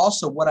was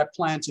also what I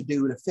planned to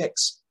do to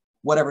fix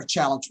whatever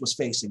challenge was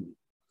facing me.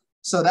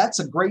 So that's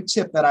a great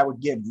tip that I would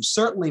give you.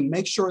 Certainly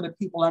make sure that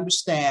people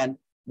understand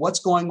what's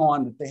going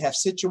on, that they have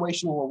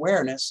situational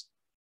awareness,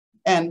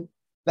 and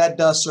that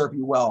does serve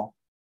you well.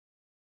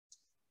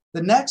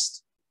 The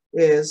next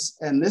is,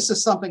 and this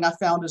is something I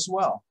found as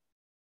well,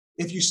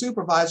 if your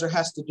supervisor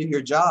has to do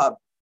your job,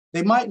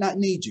 they might not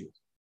need you.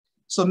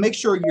 So make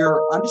sure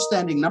you're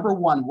understanding, number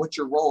one, what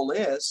your role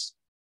is,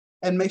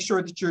 and make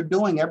sure that you're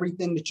doing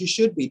everything that you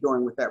should be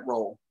doing with that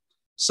role,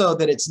 so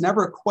that it's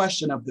never a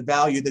question of the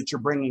value that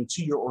you're bringing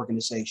to your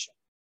organization.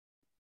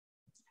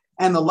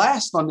 And the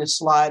last on this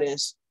slide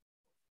is,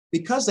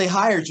 because they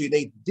hired you,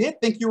 they did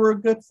think you were a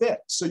good fit.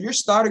 So you're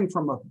starting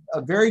from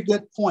a very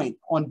good point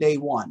on day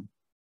one.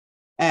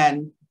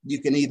 And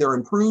you can either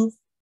improve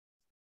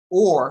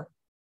or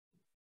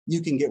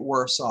you can get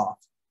worse off.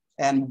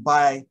 And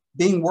by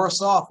being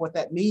worse off, what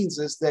that means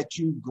is that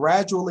you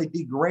gradually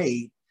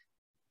degrade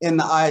in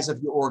the eyes of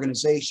your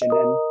organization.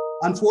 And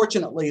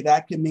unfortunately,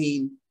 that can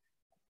mean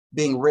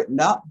being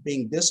written up,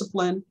 being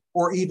disciplined,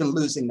 or even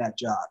losing that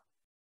job.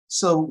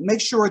 So make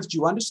sure that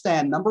you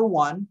understand, number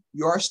one,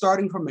 you are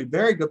starting from a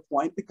very good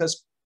point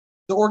because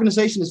the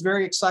organization is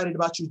very excited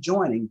about you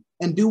joining,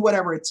 and do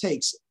whatever it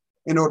takes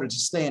in order to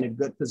stay in a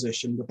good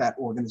position with that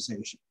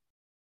organization.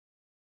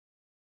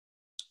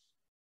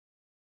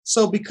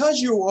 So because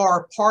you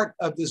are part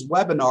of this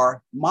webinar,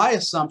 my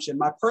assumption,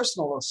 my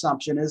personal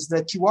assumption is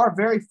that you are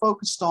very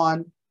focused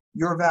on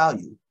your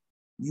value.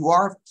 You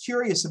are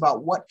curious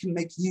about what can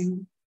make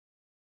you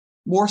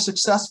more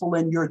successful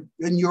in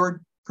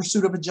your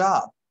pursuit of a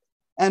job.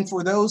 And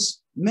for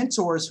those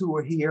mentors who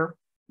are here,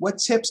 what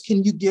tips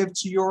can you give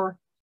to your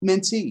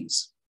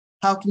mentees?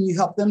 How can you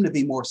help them to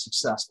be more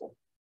successful?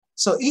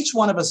 So each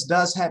one of us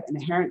does have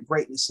inherent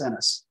greatness in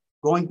us.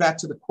 Going back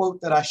to the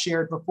quote that I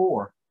shared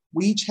before,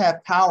 we each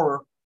have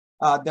power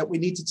that we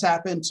need to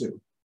tap into.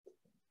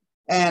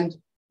 And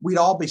we'd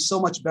all be so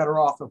much better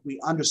off if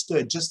we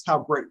understood just how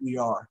great we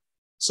are.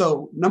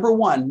 So number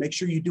one, make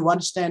sure you do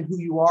understand who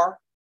you are,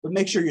 but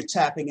make sure you're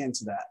tapping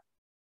into that.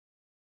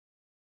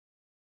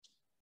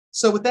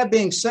 So with that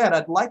being said,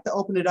 I'd like to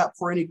open it up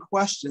for any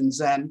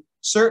questions. And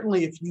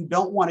certainly if you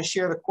don't want to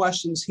share the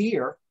questions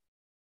here,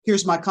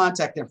 here's my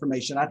contact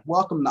information. I'd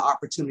welcome the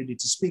opportunity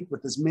to speak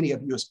with as many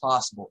of you as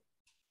possible.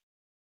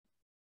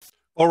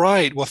 All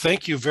right. Well,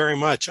 thank you very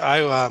much.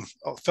 I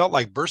felt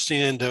like bursting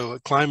into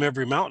climb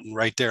every mountain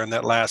right there in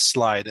that last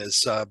slide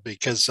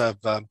because of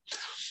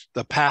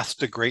the path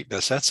to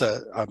greatness. That's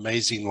an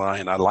amazing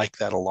line. I like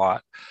that a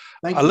lot.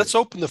 Thank you. Let's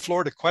open the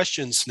floor to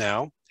questions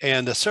now.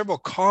 And several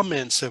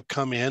comments have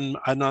come in.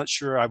 I'm not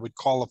sure I would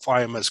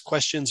qualify them as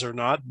questions or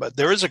not, but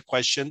there is a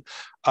question.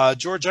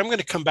 George, I'm going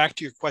to come back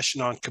to your question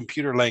on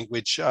computer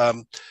language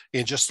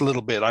in just a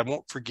little bit. I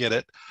won't forget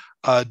it.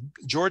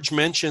 George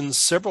mentions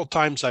several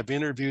times I've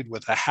interviewed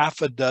with a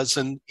half a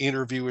dozen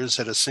interviewers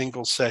at a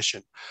single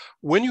session.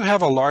 When you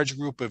have a large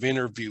group of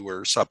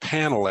interviewers, a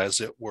panel as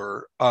it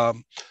were,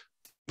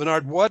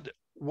 Vennard,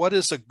 what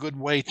is a good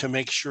way to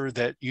make sure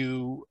that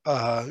you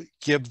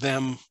give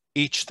them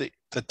each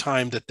the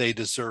time that they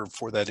deserve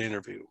for that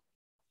interview?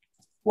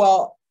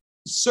 Well,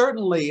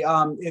 certainly,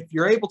 if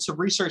you're able to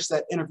research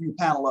that interview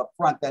panel up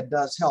front, that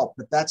does help,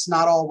 but that's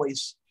not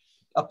always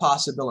a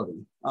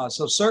possibility.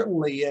 So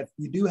certainly, if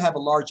you do have a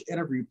large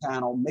interview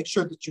panel, make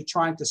sure that you're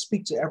trying to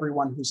speak to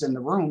everyone who's in the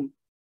room,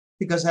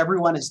 because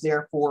everyone is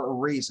there for a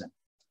reason.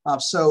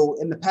 So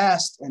in the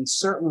past, and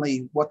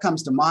certainly what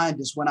comes to mind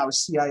is when I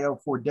was CIO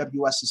for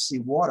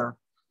WSSC Water,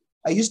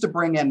 I used to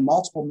bring in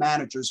multiple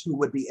managers who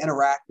would be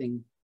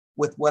interacting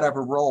with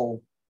whatever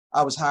role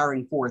I was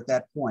hiring for at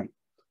that point.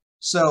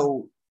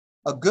 So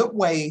a good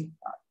way,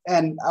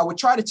 and I would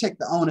try to take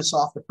the onus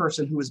off the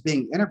person who was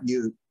being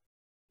interviewed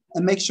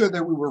and make sure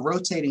that we were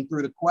rotating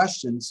through the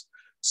questions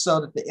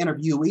so that the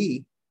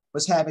interviewee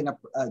was having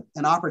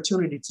an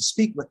opportunity to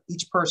speak with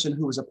each person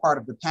who was a part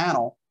of the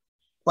panel.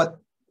 But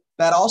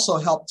that also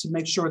helped to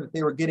make sure that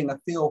they were getting a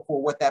feel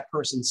for what that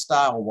person's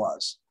style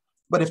was.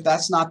 But if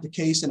that's not the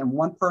case, and if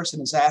one person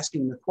is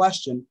asking the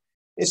question,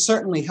 it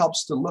certainly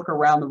helps to look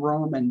around the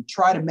room and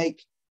try to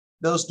make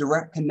those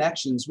direct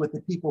connections with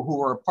the people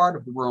who are a part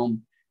of the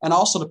room, and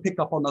also to pick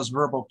up on those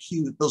verbal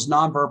cues, those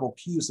nonverbal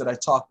cues that I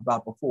talked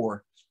about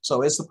before.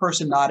 So is the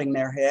person nodding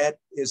their head?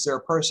 Is there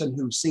a person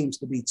who seems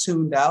to be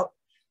tuned out?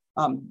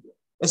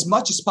 As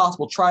much as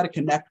possible, try to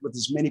connect with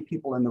as many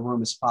people in the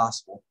room as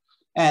possible.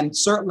 And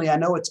certainly, I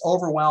know it's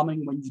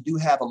overwhelming when you do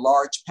have a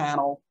large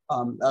panel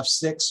of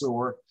 6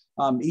 or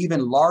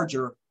even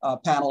larger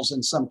panels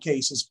in some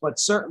cases, but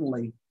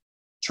certainly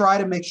try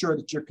to make sure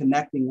that you're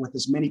connecting with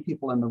as many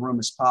people in the room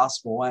as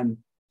possible. And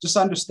just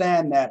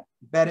understand that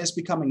that is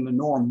becoming the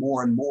norm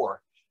more and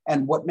more.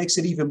 And what makes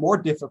it even more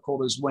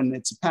difficult is when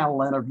it's a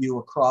panel interview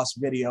across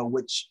video,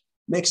 which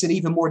makes it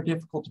even more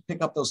difficult to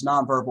pick up those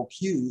nonverbal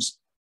cues.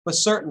 But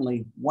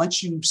certainly,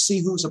 once you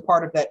see who's a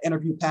part of that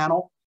interview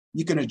panel,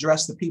 you can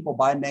address the people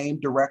by name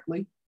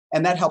directly,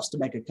 and that helps to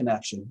make a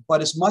connection.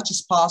 But as much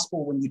as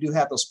possible, when you do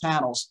have those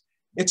panels,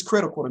 it's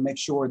critical to make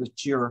sure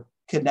that you're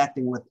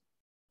connecting with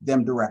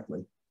them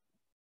directly.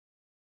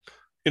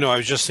 You know, I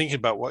was just thinking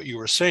about what you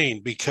were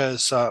saying,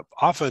 because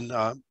often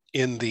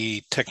in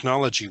the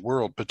technology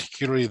world,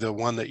 particularly the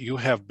one that you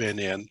have been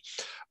in,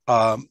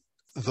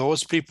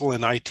 those people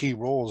in IT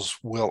roles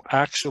will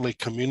actually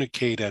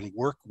communicate and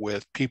work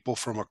with people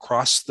from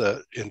across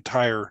the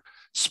entire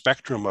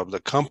spectrum of the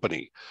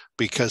company,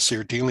 because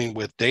they're dealing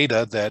with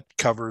data that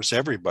covers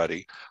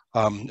everybody.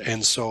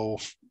 And so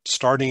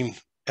starting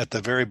at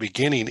the very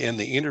beginning in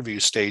the interview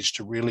stage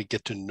to really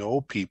get to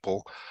know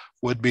people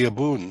would be a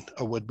boon,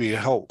 would be a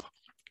help.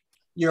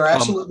 You're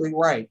absolutely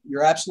right.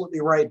 You're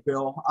absolutely right,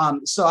 Bill.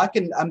 So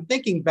I'm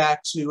thinking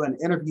back to an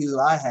interview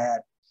I had.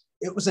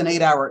 It was an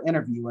 8-hour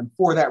interview. And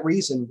for that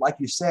reason, like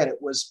you said, it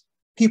was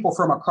people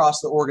from across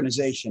the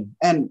organization,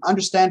 and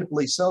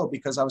understandably so,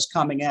 because I was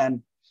coming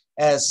in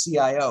as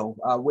CIO,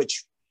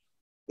 which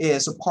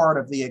is a part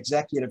of the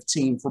executive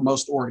team for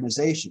most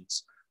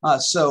organizations.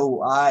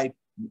 So I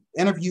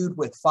interviewed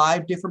with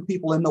 5 different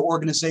people in the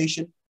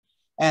organization,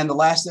 and the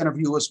last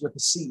interview was with the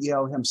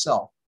CEO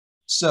himself.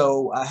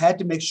 So I had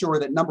to make sure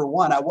that, number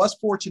one, I was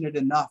fortunate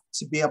enough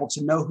to be able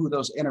to know who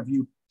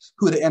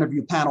the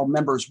interview panel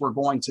members were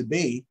going to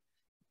be.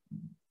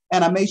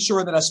 And I made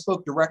sure that I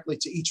spoke directly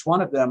to each one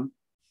of them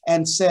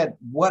and said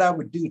what I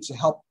would do to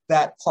help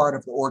that part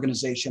of the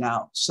organization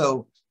out.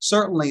 So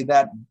certainly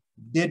that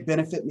did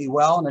benefit me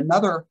well. And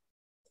another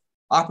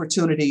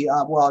opportunity,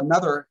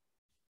 another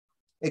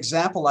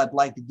example I'd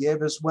like to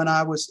give is when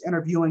I was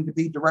interviewing to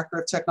be director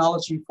of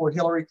technology for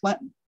Hillary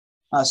Clinton.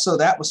 So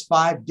that was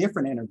 5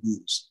 different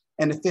interviews,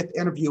 and the 5th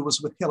interview was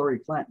with Hillary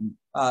Clinton.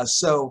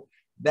 So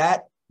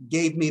that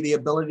gave me the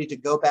ability to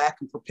go back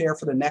and prepare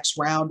for the next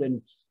round.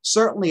 And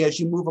certainly as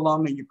you move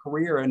along in your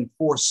career, and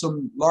for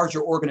some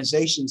larger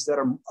organizations that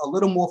are a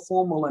little more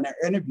formal in their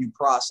interview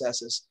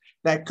processes,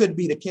 that could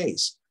be the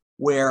case,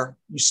 where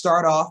you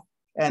start off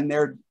and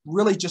they're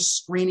really just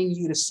screening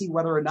you to see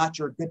whether or not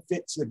you're a good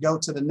fit to go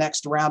to the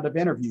next round of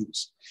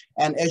interviews.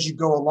 And as you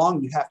go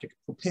along, you have to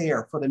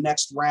prepare for the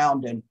next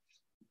round. And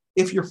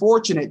if you're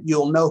fortunate,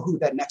 you'll know who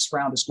that next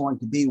round is going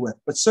to be with.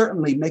 But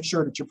certainly make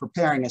sure that you're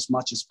preparing as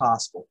much as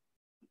possible.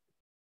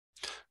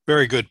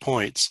 Very good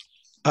points.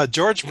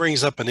 George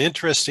brings up an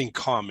interesting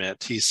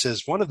comment. He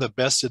says, one of the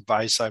best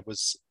advice I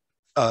was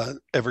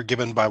ever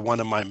given by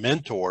one of my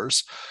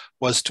mentors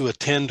was to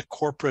attend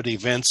corporate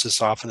events as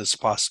often as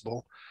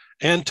possible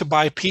and to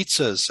buy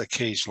pizzas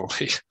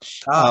occasionally.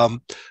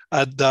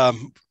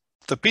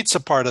 The pizza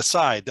part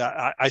aside,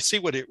 I see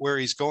where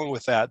he's going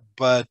with that,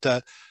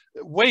 but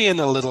weigh in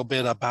a little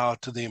bit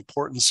about the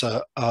importance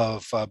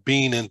of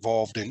being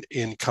involved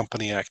in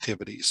company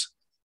activities.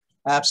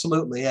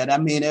 Absolutely. And I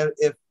mean,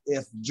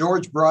 if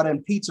George brought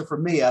in pizza for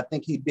me, I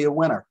think he'd be a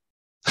winner.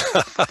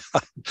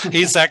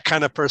 He's that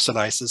kind of person,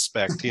 I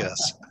suspect.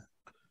 Yes.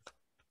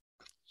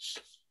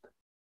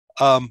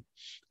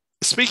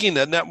 Speaking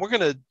of that,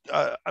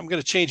 I'm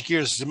going to change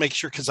gears to make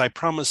sure, because I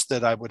promised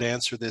that I would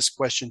answer this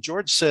question.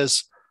 George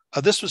says,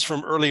 this was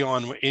from early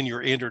on in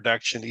your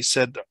introduction. He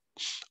said,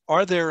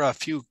 are there a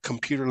few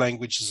computer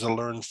languages to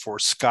learn for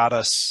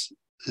SCADA?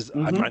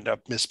 I might have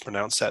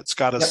mispronounced that.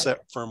 SCADA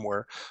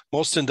firmware.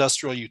 Most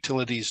industrial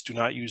utilities do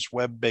not use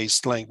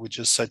web-based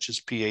languages such as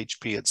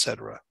PHP,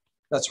 etc.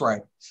 That's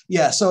right.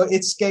 Yeah, so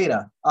it's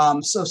SCADA.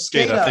 So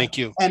SCADA, thank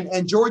you.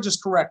 And George is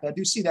correct. I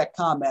do see that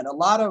comment. A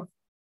lot of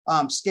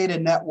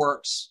SCADA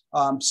networks.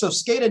 So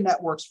SCADA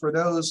networks, for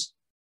those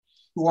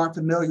who aren't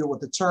familiar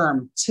with the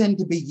term, tend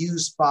to be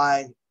used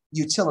by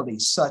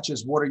utilities such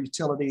as water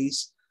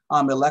utilities,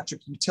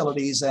 electric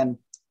utilities, and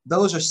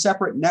those are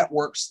separate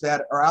networks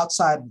that are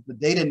outside of the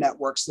data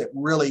networks that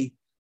really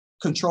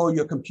control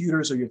your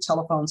computers or your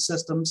telephone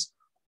systems.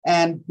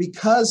 And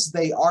because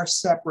they are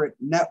separate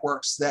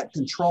networks that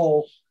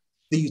control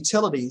the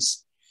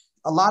utilities,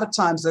 a lot of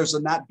times those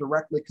are not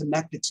directly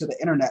connected to the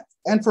internet,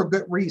 and for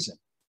good reason.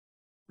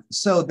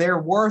 So there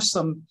were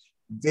some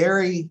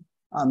very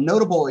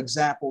notable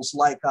examples,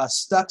 like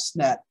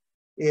Stuxnet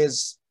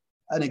is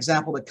an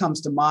example that comes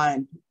to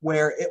mind,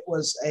 where it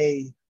was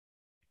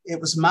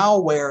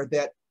malware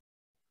that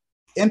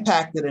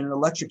impacted an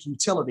electric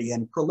utility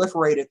and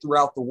proliferated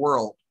throughout the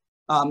world.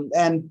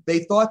 And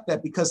they thought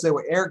that because they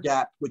were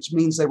air-gapped, which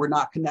means they were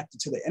not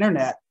connected to the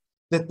internet,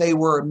 that they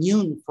were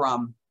immune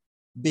from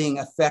being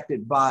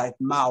affected by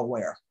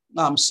malware.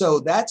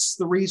 So that's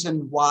the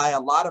reason why a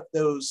lot of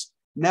those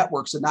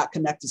networks are not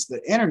connected to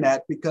the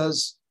internet,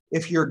 because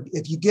if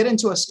you get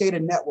into a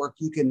SCADA network,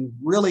 you can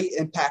really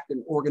impact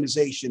an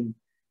organization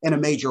in a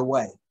major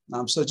way.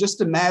 So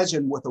just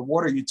imagine with a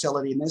water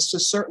utility, and this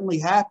just certainly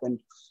happened,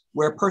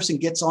 where a person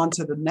gets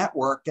onto the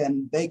network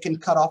and they can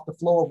cut off the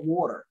flow of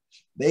water.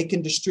 They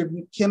can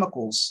distribute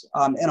chemicals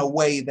in a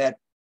way that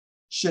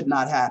should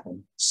not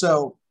happen.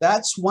 So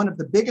that's one of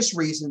the biggest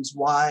reasons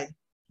why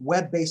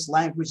web-based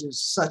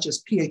languages such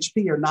as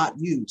PHP are not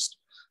used.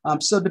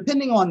 So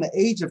depending on the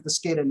age of the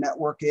SCADA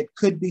network, it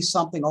could be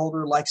something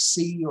older like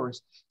C or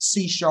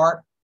C#,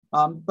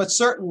 but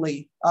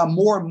certainly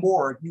more and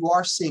more you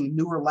are seeing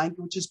newer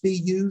languages be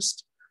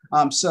used.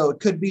 So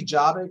it could be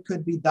Java, it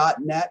could be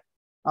 .NET,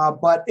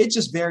 but it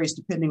just varies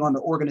depending on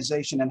the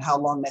organization and how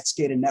long that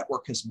SCADA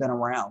network has been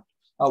around,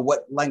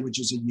 what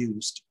languages are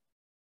used.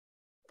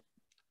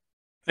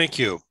 Thank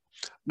you.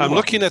 I'm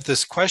looking at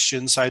this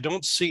questions. I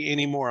don't see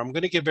any more. I'm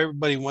going to give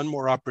everybody one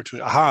more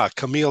opportunity. Aha,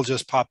 Camille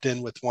just popped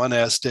in with one,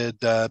 as did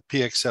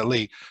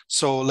PXLE.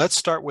 So let's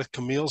start with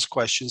Camille's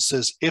question. It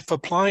says, if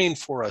applying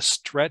for a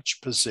stretch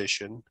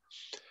position,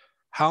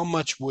 how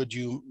much would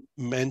you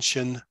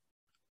mention?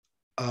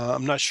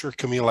 I'm not sure,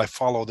 Camille, I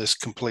follow this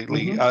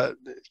completely.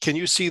 Can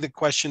you see the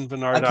question,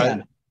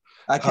 Vennard?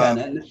 I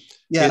can.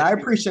 And I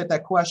appreciate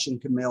that question,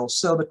 Camille.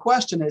 So the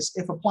question is,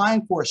 if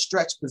applying for a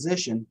stretch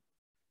position,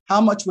 how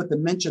much would the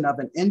mention of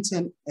an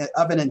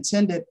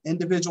intended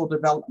individual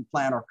development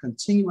plan or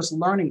continuous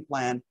learning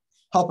plan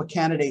help a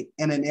candidate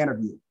in an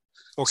interview?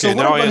 Okay, so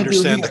now I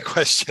understand the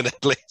question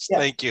at least. Yeah.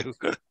 Thank you.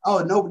 Oh,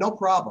 no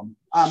problem.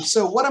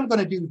 So what I'm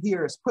going to do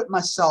here is put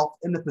myself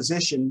in the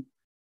position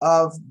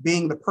of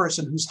being the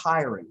person who's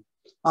hiring.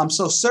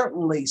 So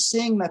certainly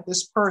seeing that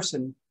this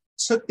person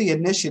took the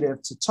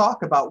initiative to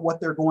talk about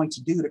what they're going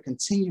to do to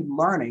continue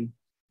learning,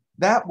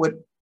 that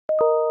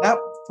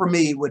for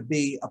me would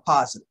be a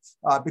positive,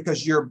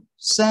 because you're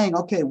saying,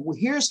 okay, well,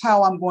 here's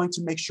how I'm going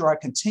to make sure I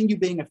continue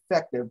being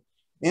effective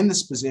in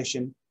this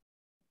position,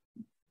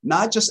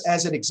 not just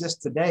as it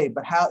exists today,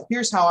 but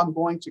here's how I'm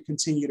going to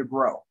continue to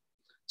grow.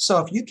 So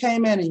if you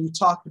came in and you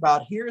talked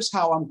about, here's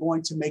how I'm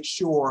going to make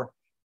sure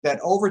that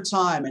over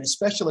time, and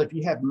especially if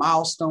you have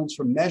milestones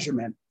for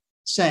measurement,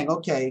 saying,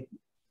 okay,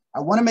 I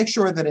want to make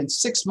sure that in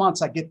 6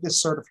 months I get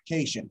this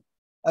certification.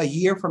 A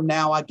year from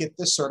now, I get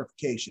this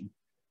certification.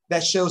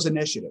 That shows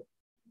initiative.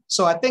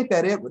 So I think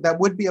that that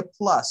would be a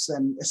plus,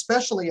 and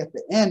especially at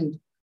the end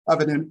of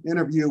an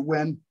interview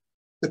when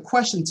the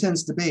question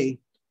tends to be,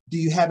 do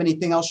you have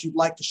anything else you'd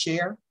like to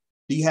share?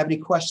 Do you have any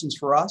questions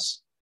for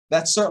us?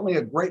 That's certainly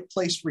a great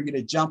place for you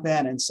to jump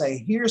in and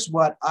say, here's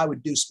what I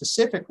would do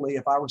specifically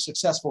if I were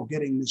successful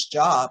getting this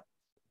job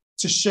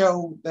to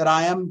show that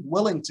I am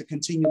willing to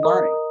continue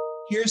learning.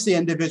 Here's the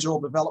individual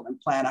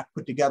development plan I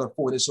put together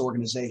for this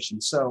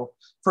organization. So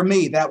for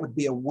me, that would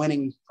be a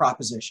winning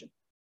proposition.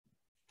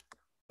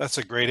 That's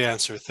a great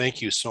answer.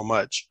 Thank you so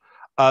much.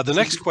 The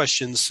next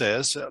question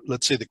says,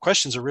 let's see, the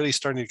questions are really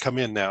starting to come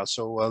in now.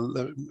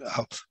 So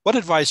what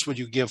advice would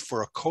you give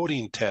for a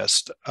coding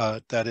test,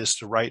 that is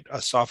to write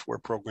a software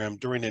program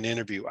during an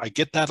interview? I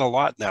get that a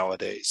lot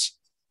nowadays.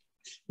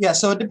 Yeah,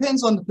 so it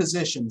depends on the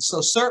position.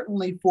 So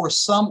certainly for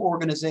some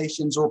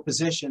organizations or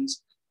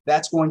positions,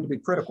 that's going to be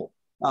critical.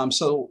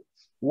 So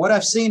what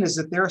I've seen is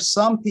that there are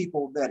some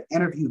people that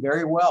interview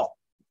very well,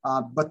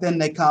 but then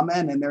they come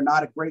in and they're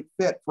not a great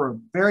fit for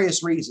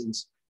various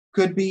reasons.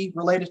 Could be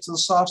related to the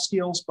soft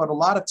skills, but a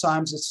lot of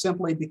times it's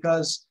simply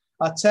because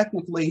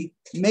technically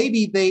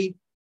maybe they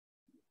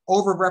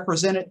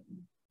overrepresented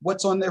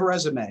what's on their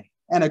resume.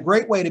 And a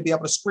great way to be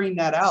able to screen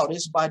that out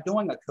is by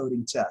doing a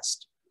coding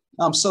test.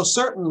 So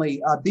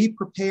certainly be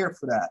prepared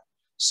for that.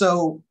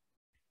 So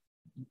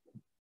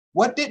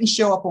what didn't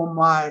show up on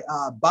my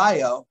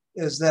bio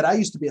is that I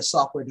used to be a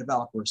software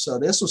developer. So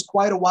this was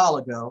quite a while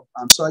ago.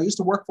 So I used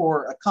to work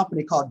for a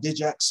company called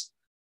Digex,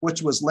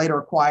 which was later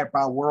acquired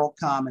by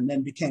WorldCom and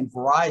then became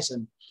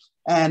Verizon.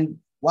 And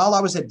while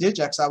I was at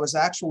Digex, I was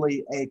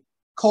actually a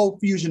Cold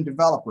Fusion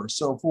developer.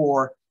 So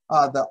for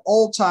the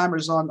old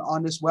timers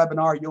on this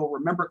webinar, you'll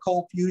remember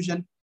Cold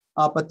Fusion,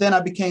 but then I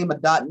became a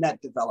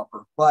 .NET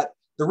developer. But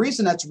the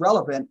reason that's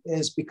relevant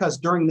is because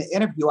during the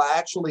interview, I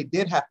actually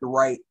did have to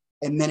write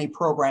a mini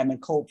program in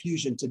Cold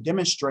Fusion to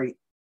demonstrate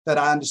that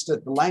I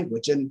understood the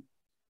language. And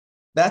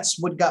that's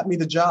what got me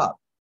the job.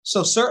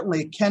 So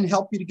certainly it can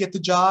help you to get the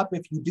job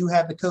if you do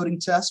have the coding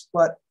test,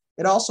 but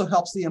it also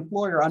helps the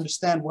employer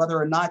understand whether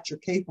or not you're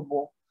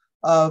capable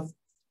of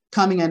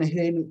coming in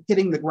and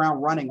hitting the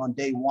ground running on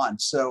day one.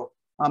 So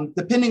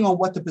depending on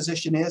what the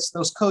position is,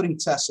 those coding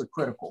tests are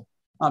critical.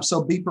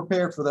 So be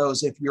prepared for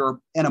those if you're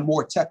in a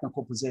more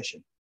technical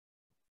position.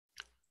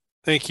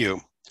 Thank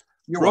you.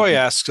 You're Roy welcome.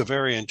 asks a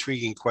very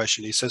intriguing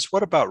question. He says,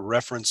 what about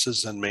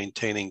references and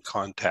maintaining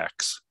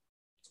contacts?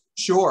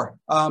 Sure.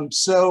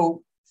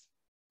 So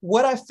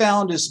what I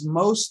found is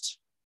most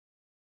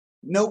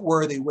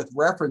noteworthy with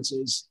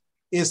references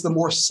is the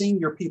more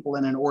senior people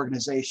in an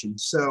organization.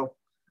 So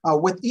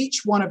with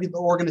each one of the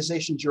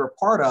organizations you're a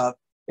part of,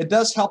 it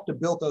does help to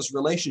build those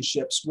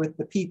relationships with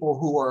the people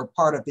who are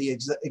part of the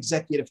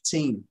executive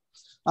team.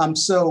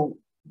 So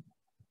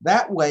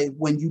that way,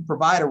 when you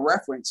provide a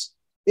reference,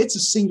 it's a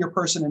senior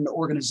person in the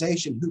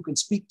organization who can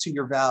speak to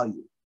your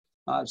value.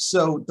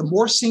 So the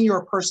more senior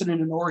a person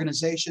in an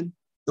organization,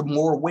 the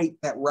more weight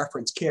that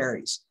reference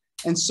carries.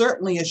 And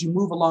certainly as you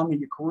move along in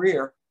your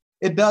career,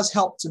 it does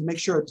help to make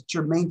sure that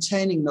you're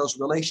maintaining those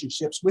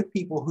relationships with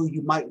people who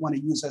you might want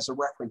to use as a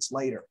reference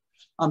later.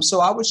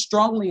 So I would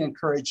strongly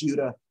encourage you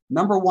to,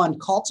 number one,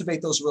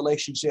 cultivate those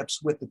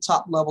relationships with the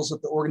top levels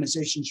of the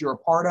organizations you're a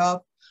part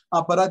of,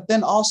 but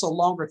then also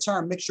longer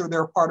term, make sure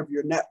they're a part of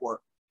your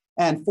network.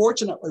 And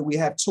fortunately, we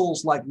have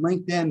tools like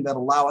LinkedIn that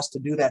allow us to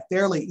do that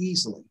fairly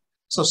easily.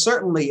 So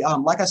certainly,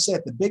 like I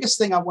said, the biggest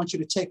thing I want you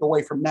to take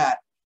away from that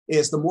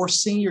is the more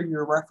senior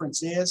your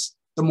reference is,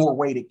 the more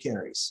weight it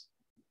carries.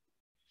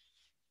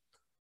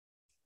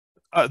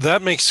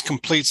 That makes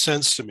complete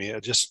sense to me.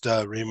 It just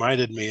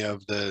reminded me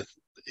of the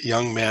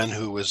young man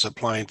who was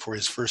applying for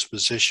his first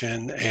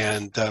position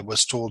and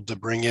was told to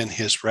bring in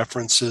his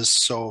references.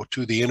 So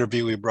to the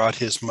interview, he brought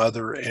his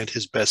mother and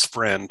his best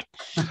friend.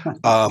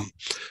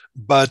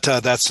 But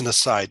that's an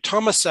aside.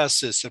 Thomas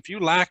asks this, if you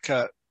lack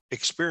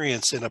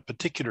experience in a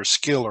particular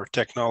skill or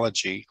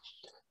technology,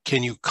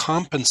 can you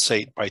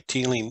compensate by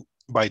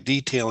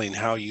detailing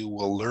how you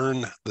will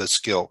learn the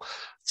skill?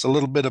 It's a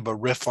little bit of a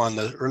riff on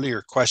the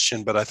earlier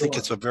question, but I think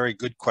it's a very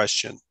good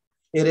question.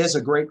 It is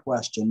a great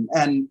question.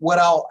 And what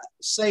I'll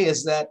say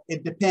is that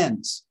it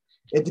depends.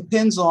 It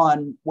depends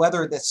on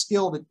whether the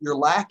skill that you're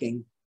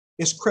lacking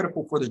is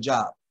critical for the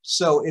job.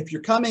 So if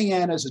you're coming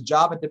in as a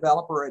Java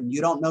developer and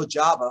you don't know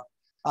Java,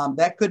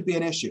 that could be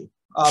an issue.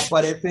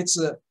 But if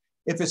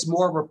it's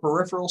more of a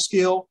peripheral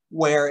skill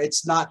where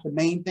it's not the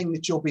main thing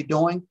that you'll be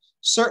doing,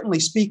 certainly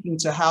speaking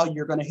to how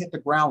you're going to hit the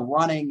ground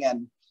running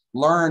and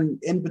learn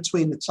in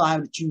between the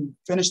time that you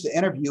finish the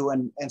interview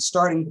and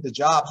starting the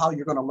job, how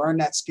you're going to learn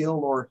that skill,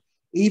 or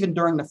even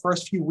during the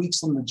first few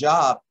weeks on the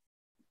job,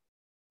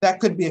 that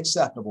could be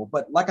acceptable.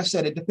 But like I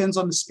said, it depends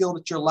on the skill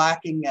that you're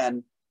lacking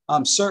and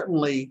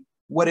certainly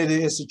what it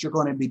is that you're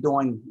going to be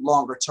doing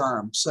longer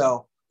term.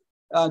 So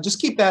just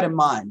keep that in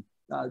mind.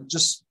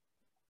 Just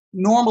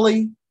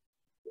normally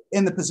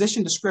in the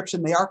position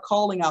description, they are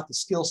calling out the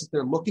skills that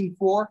they're looking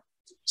for.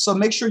 So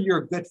make sure you're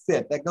a good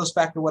fit. That goes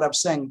back to what I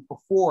was saying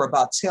before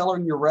about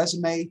tailoring your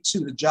resume to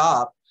the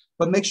job,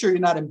 but make sure you're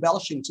not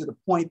embellishing to the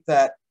point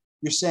that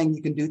you're saying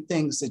you can do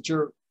things that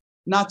you're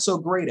not so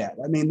great at.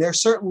 I mean, there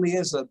certainly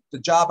is the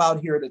job out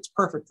here that's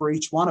perfect for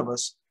each one of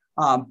us,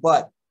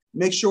 but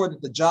make sure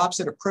that the jobs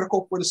that are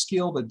critical for the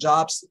skill, the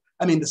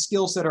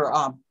skills that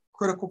are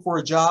critical for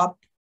a job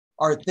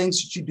are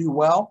things that you do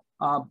well.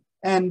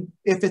 And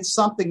if it's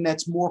something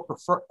that's more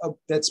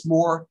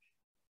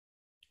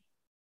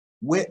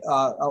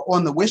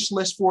on the wish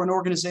list for an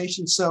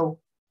organization. So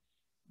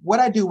what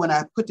I do when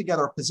I put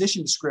together a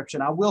position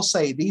description, I will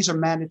say these are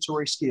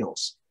mandatory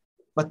skills,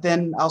 but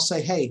then I'll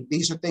say, hey,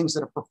 these are things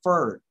that are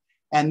preferred.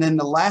 And then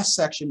the last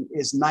section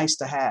is nice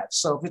to have.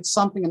 So if it's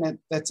something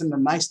that's in the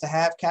nice to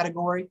have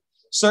category,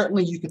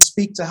 certainly you could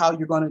speak to how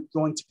you're going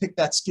to pick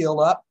that skill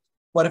up.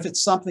 But if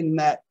it's something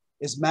that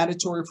is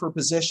mandatory for a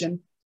position,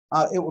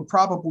 it would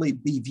probably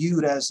be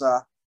viewed as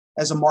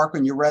a mark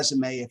on your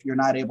resume if you're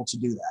not able to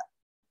do that.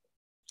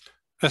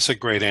 That's a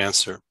great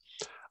answer.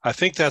 I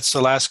think that's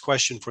the last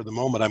question for the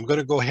moment. I'm going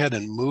to go ahead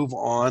and move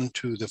on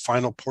to the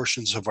final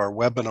portions of our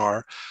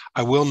webinar.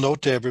 I will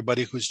note to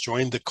everybody who's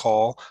joined the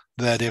call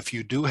that if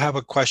you do have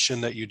a question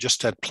that you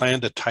just had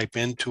planned to type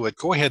into it,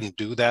 go ahead and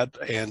do that.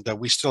 And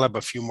we still have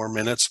a few more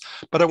minutes,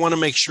 but I want to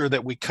make sure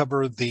that we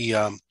cover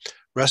the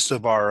rest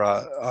of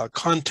our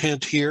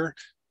content here.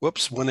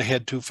 Whoops, went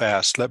ahead too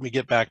fast. Let me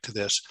get back to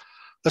this.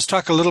 Let's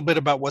talk a little bit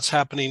about what's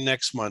happening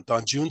next month.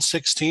 On June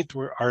 16th,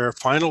 our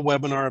final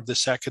webinar of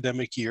this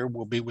academic year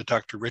will be with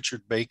Dr.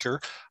 Richard Baker,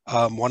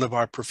 one of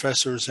our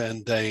professors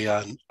and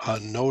a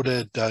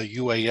noted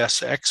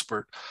UAS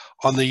expert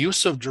on the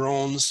use of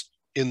drones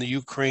in the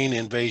Ukraine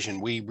invasion.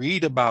 We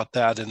read about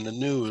that in the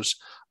news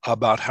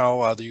about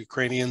how the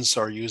Ukrainians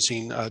are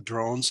using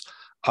drones.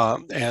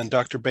 And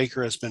Dr.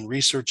 Baker has been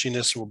researching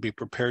this and will be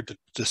prepared to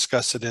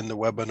discuss it in the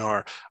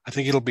webinar. I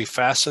think it'll be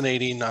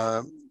fascinating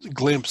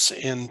glimpse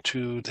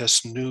into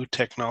this new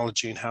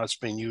technology and how it's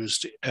being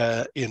used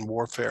in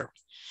warfare.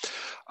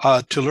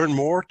 To learn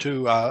more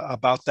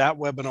about that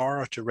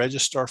webinar, or to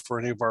register for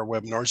any of our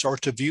webinars, or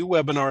to view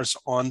webinars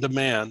on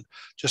demand,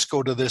 just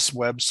go to this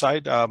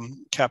website,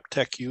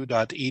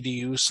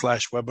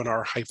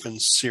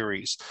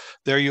 captechu.edu/webinar-series.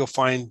 There you'll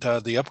find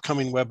the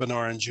upcoming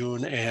webinar in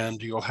June,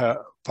 and you'll have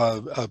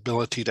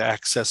ability to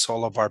access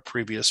all of our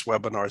previous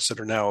webinars that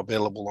are now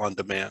available on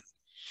demand.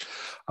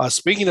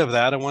 Speaking of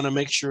that, I want to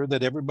make sure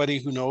that everybody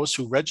who knows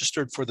who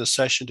registered for the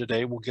session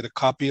today will get a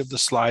copy of the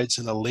slides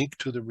and a link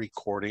to the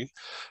recording.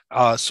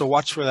 So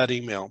watch for that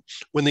email.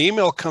 When the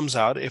email comes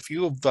out, if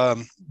you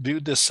have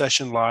viewed this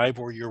session live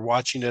or you're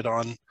watching it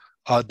on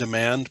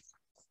demand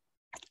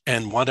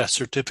and want a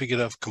certificate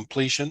of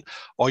completion,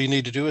 all you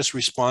need to do is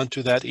respond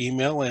to that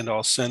email, and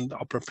I'll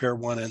prepare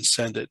one and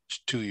send it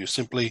to you.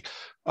 Simply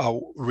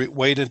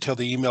wait until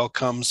the email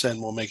comes, and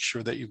we'll make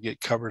sure that you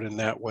get covered in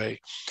that way.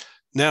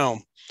 Now,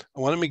 I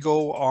want to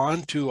go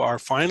on to our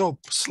final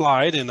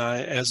slide, and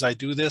as I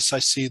do this, I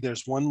see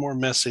there's one more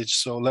message,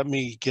 so let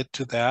me get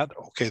to that.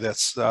 Okay,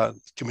 that's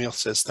Camille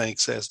says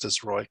thanks, as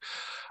does Roy.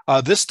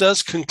 This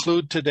does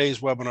conclude today's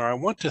webinar. I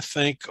want to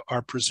thank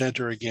our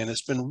presenter again.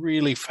 It's been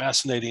really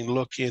fascinating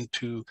look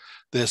into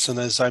this, and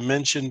as I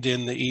mentioned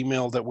in the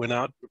email that went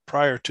out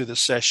prior to the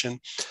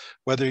session,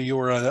 whether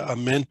you're a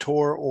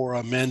mentor or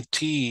a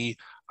mentee,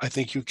 I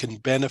think you can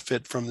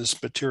benefit from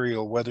this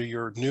material, whether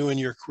you're new in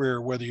your career,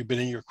 whether you've been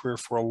in your career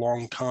for a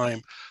long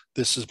time.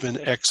 This has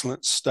been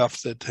excellent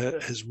stuff that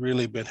has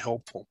really been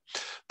helpful.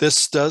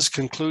 This does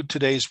conclude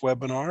today's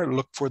webinar.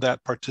 Look for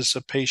that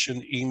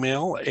participation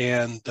email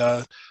and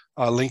a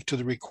link to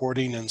the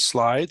recording and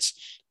slides,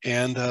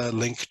 and a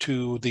link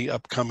to the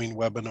upcoming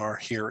webinar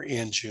here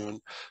in June.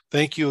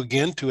 Thank you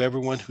again to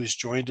everyone who's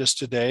joined us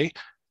today,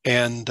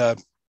 and I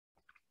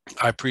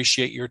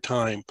appreciate your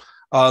time.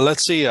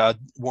 Let's see,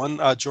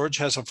 George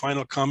has a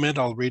final comment.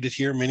 I'll read it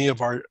here. Many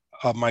of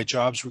my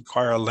jobs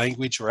require a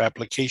language or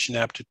application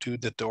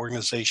aptitude that the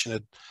organization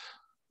had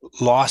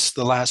lost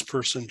the last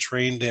person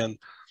trained in.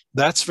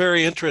 That's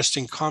very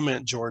interesting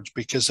comment, George,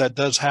 because that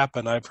does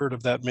happen. I've heard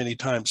of that many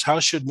times. How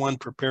should one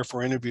prepare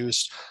for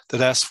interviews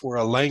that ask for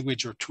a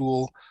language or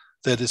tool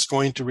that is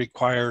going to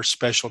require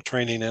special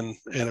training? And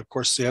of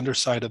course, the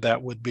underside of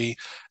that would be,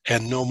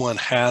 and no one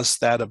has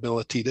that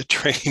ability to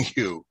train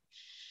you.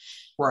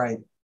 Right.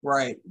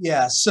 Right.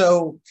 Yeah.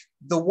 So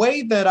the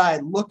way that I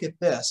look at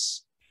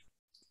this,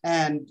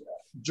 and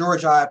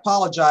George, I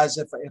apologize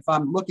if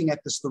I'm looking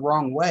at this the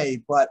wrong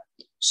way, but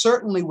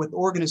certainly with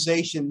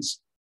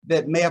organizations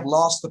that may have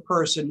lost the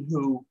person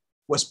who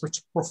was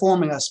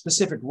performing a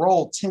specific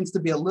role tends to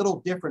be a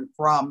little different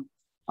from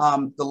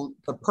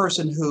the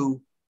person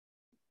who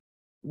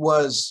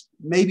was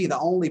maybe the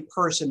only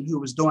person who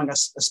was doing a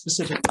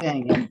specific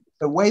thing. And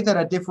the way that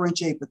I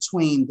differentiate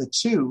between the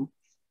two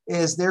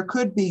is there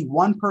could be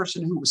one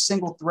person who was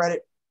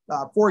single-threaded,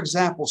 for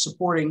example,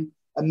 supporting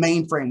a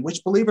mainframe,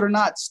 which, believe it or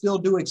not, still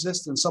do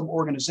exist in some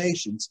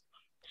organizations.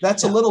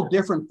 That's a little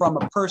different from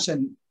a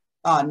person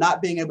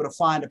not being able to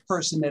find a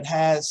person that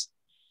has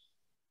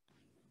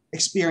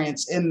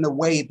experience in the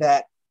way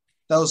that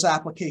those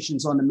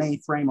applications on the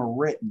mainframe are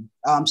written.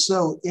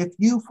 So if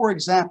you, for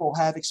example,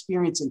 have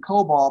experience in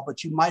COBOL,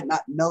 but you might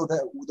not know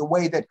the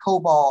way that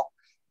COBOL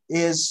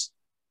is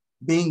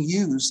being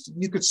used,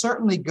 you could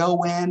certainly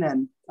go in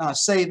and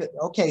say that,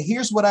 okay,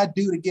 here's what I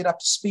do to get up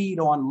to speed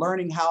on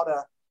learning how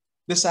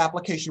this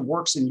application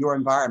works in your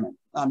environment.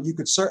 You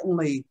could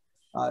certainly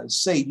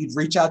say you'd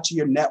reach out to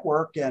your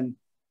network and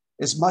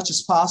as much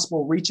as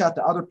possible, reach out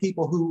to other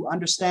people who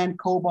understand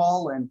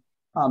COBOL and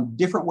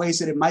different ways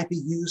that it might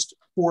be used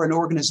for an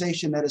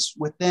organization that is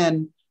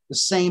within the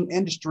same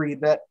industry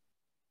that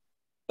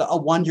the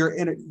one you're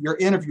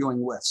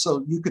interviewing with.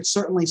 So you could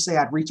certainly say,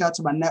 I'd reach out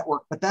to my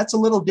network, but that's a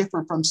little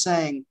different from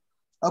saying,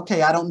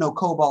 okay, I don't know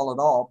COBOL at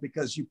all,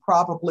 because you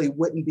probably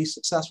wouldn't be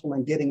successful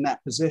in getting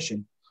that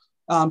position.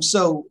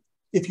 So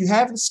if you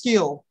have the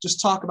skill, just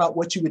talk about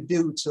what you would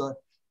do to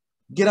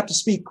get up to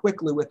speed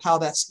quickly with how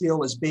that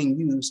skill is being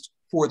used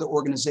for the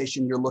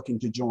organization you're looking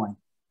to join.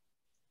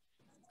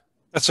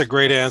 That's a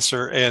great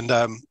answer. And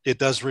it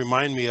does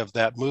remind me of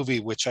that movie,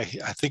 which I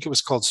think it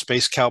was called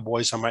Space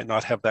Cowboys. I might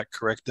not have that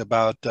correct,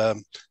 about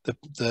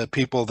the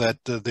people that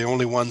the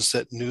only ones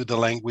that knew the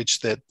language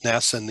that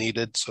NASA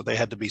needed. So they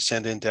had to be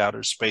sent into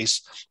outer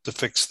space to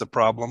fix the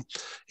problem.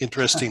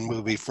 Interesting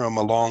movie from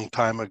a long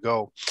time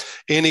ago.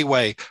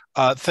 Anyway,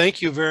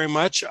 thank you very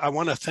much. I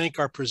want to thank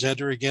our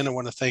presenter again. I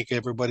want to thank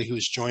everybody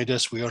who's joined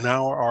us. We are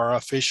now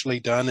officially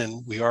done,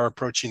 and we are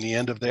approaching the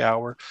end of the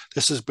hour.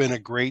 This has been a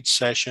great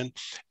session.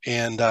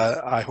 And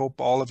I hope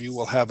all of you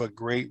will have a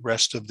great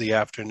rest of the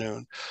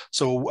afternoon.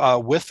 So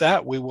with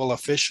that, we will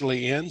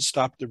officially end,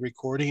 stop the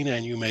recording,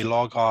 and you may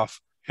log off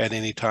at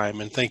any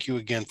time. And thank you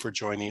again for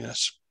joining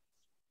us.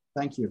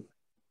 Thank you.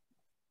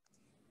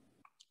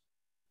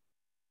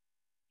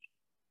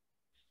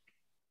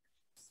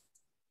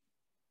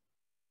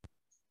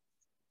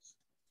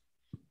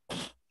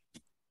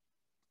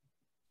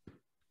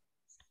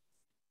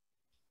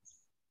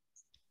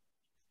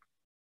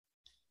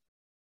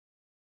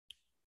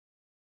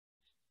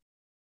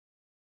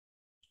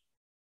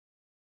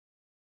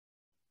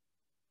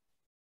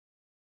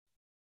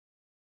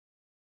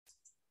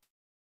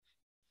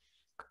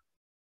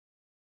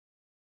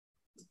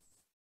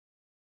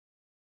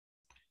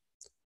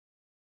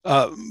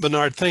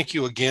 Vennard, thank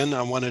you again.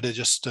 I wanted to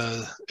just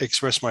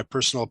express my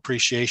personal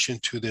appreciation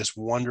to this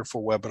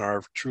wonderful webinar.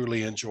 I've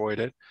truly enjoyed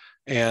it.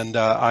 And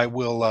I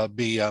will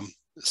be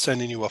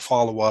sending you a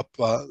follow-up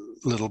a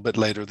little bit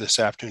later this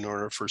afternoon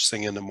or first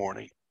thing in the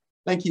morning.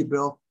 Thank you,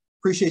 Bill.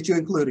 Appreciate you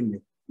including me.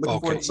 Looking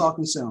forward to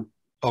talking soon.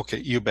 Okay,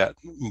 you bet.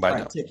 Bye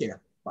now. Take care.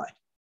 Bye.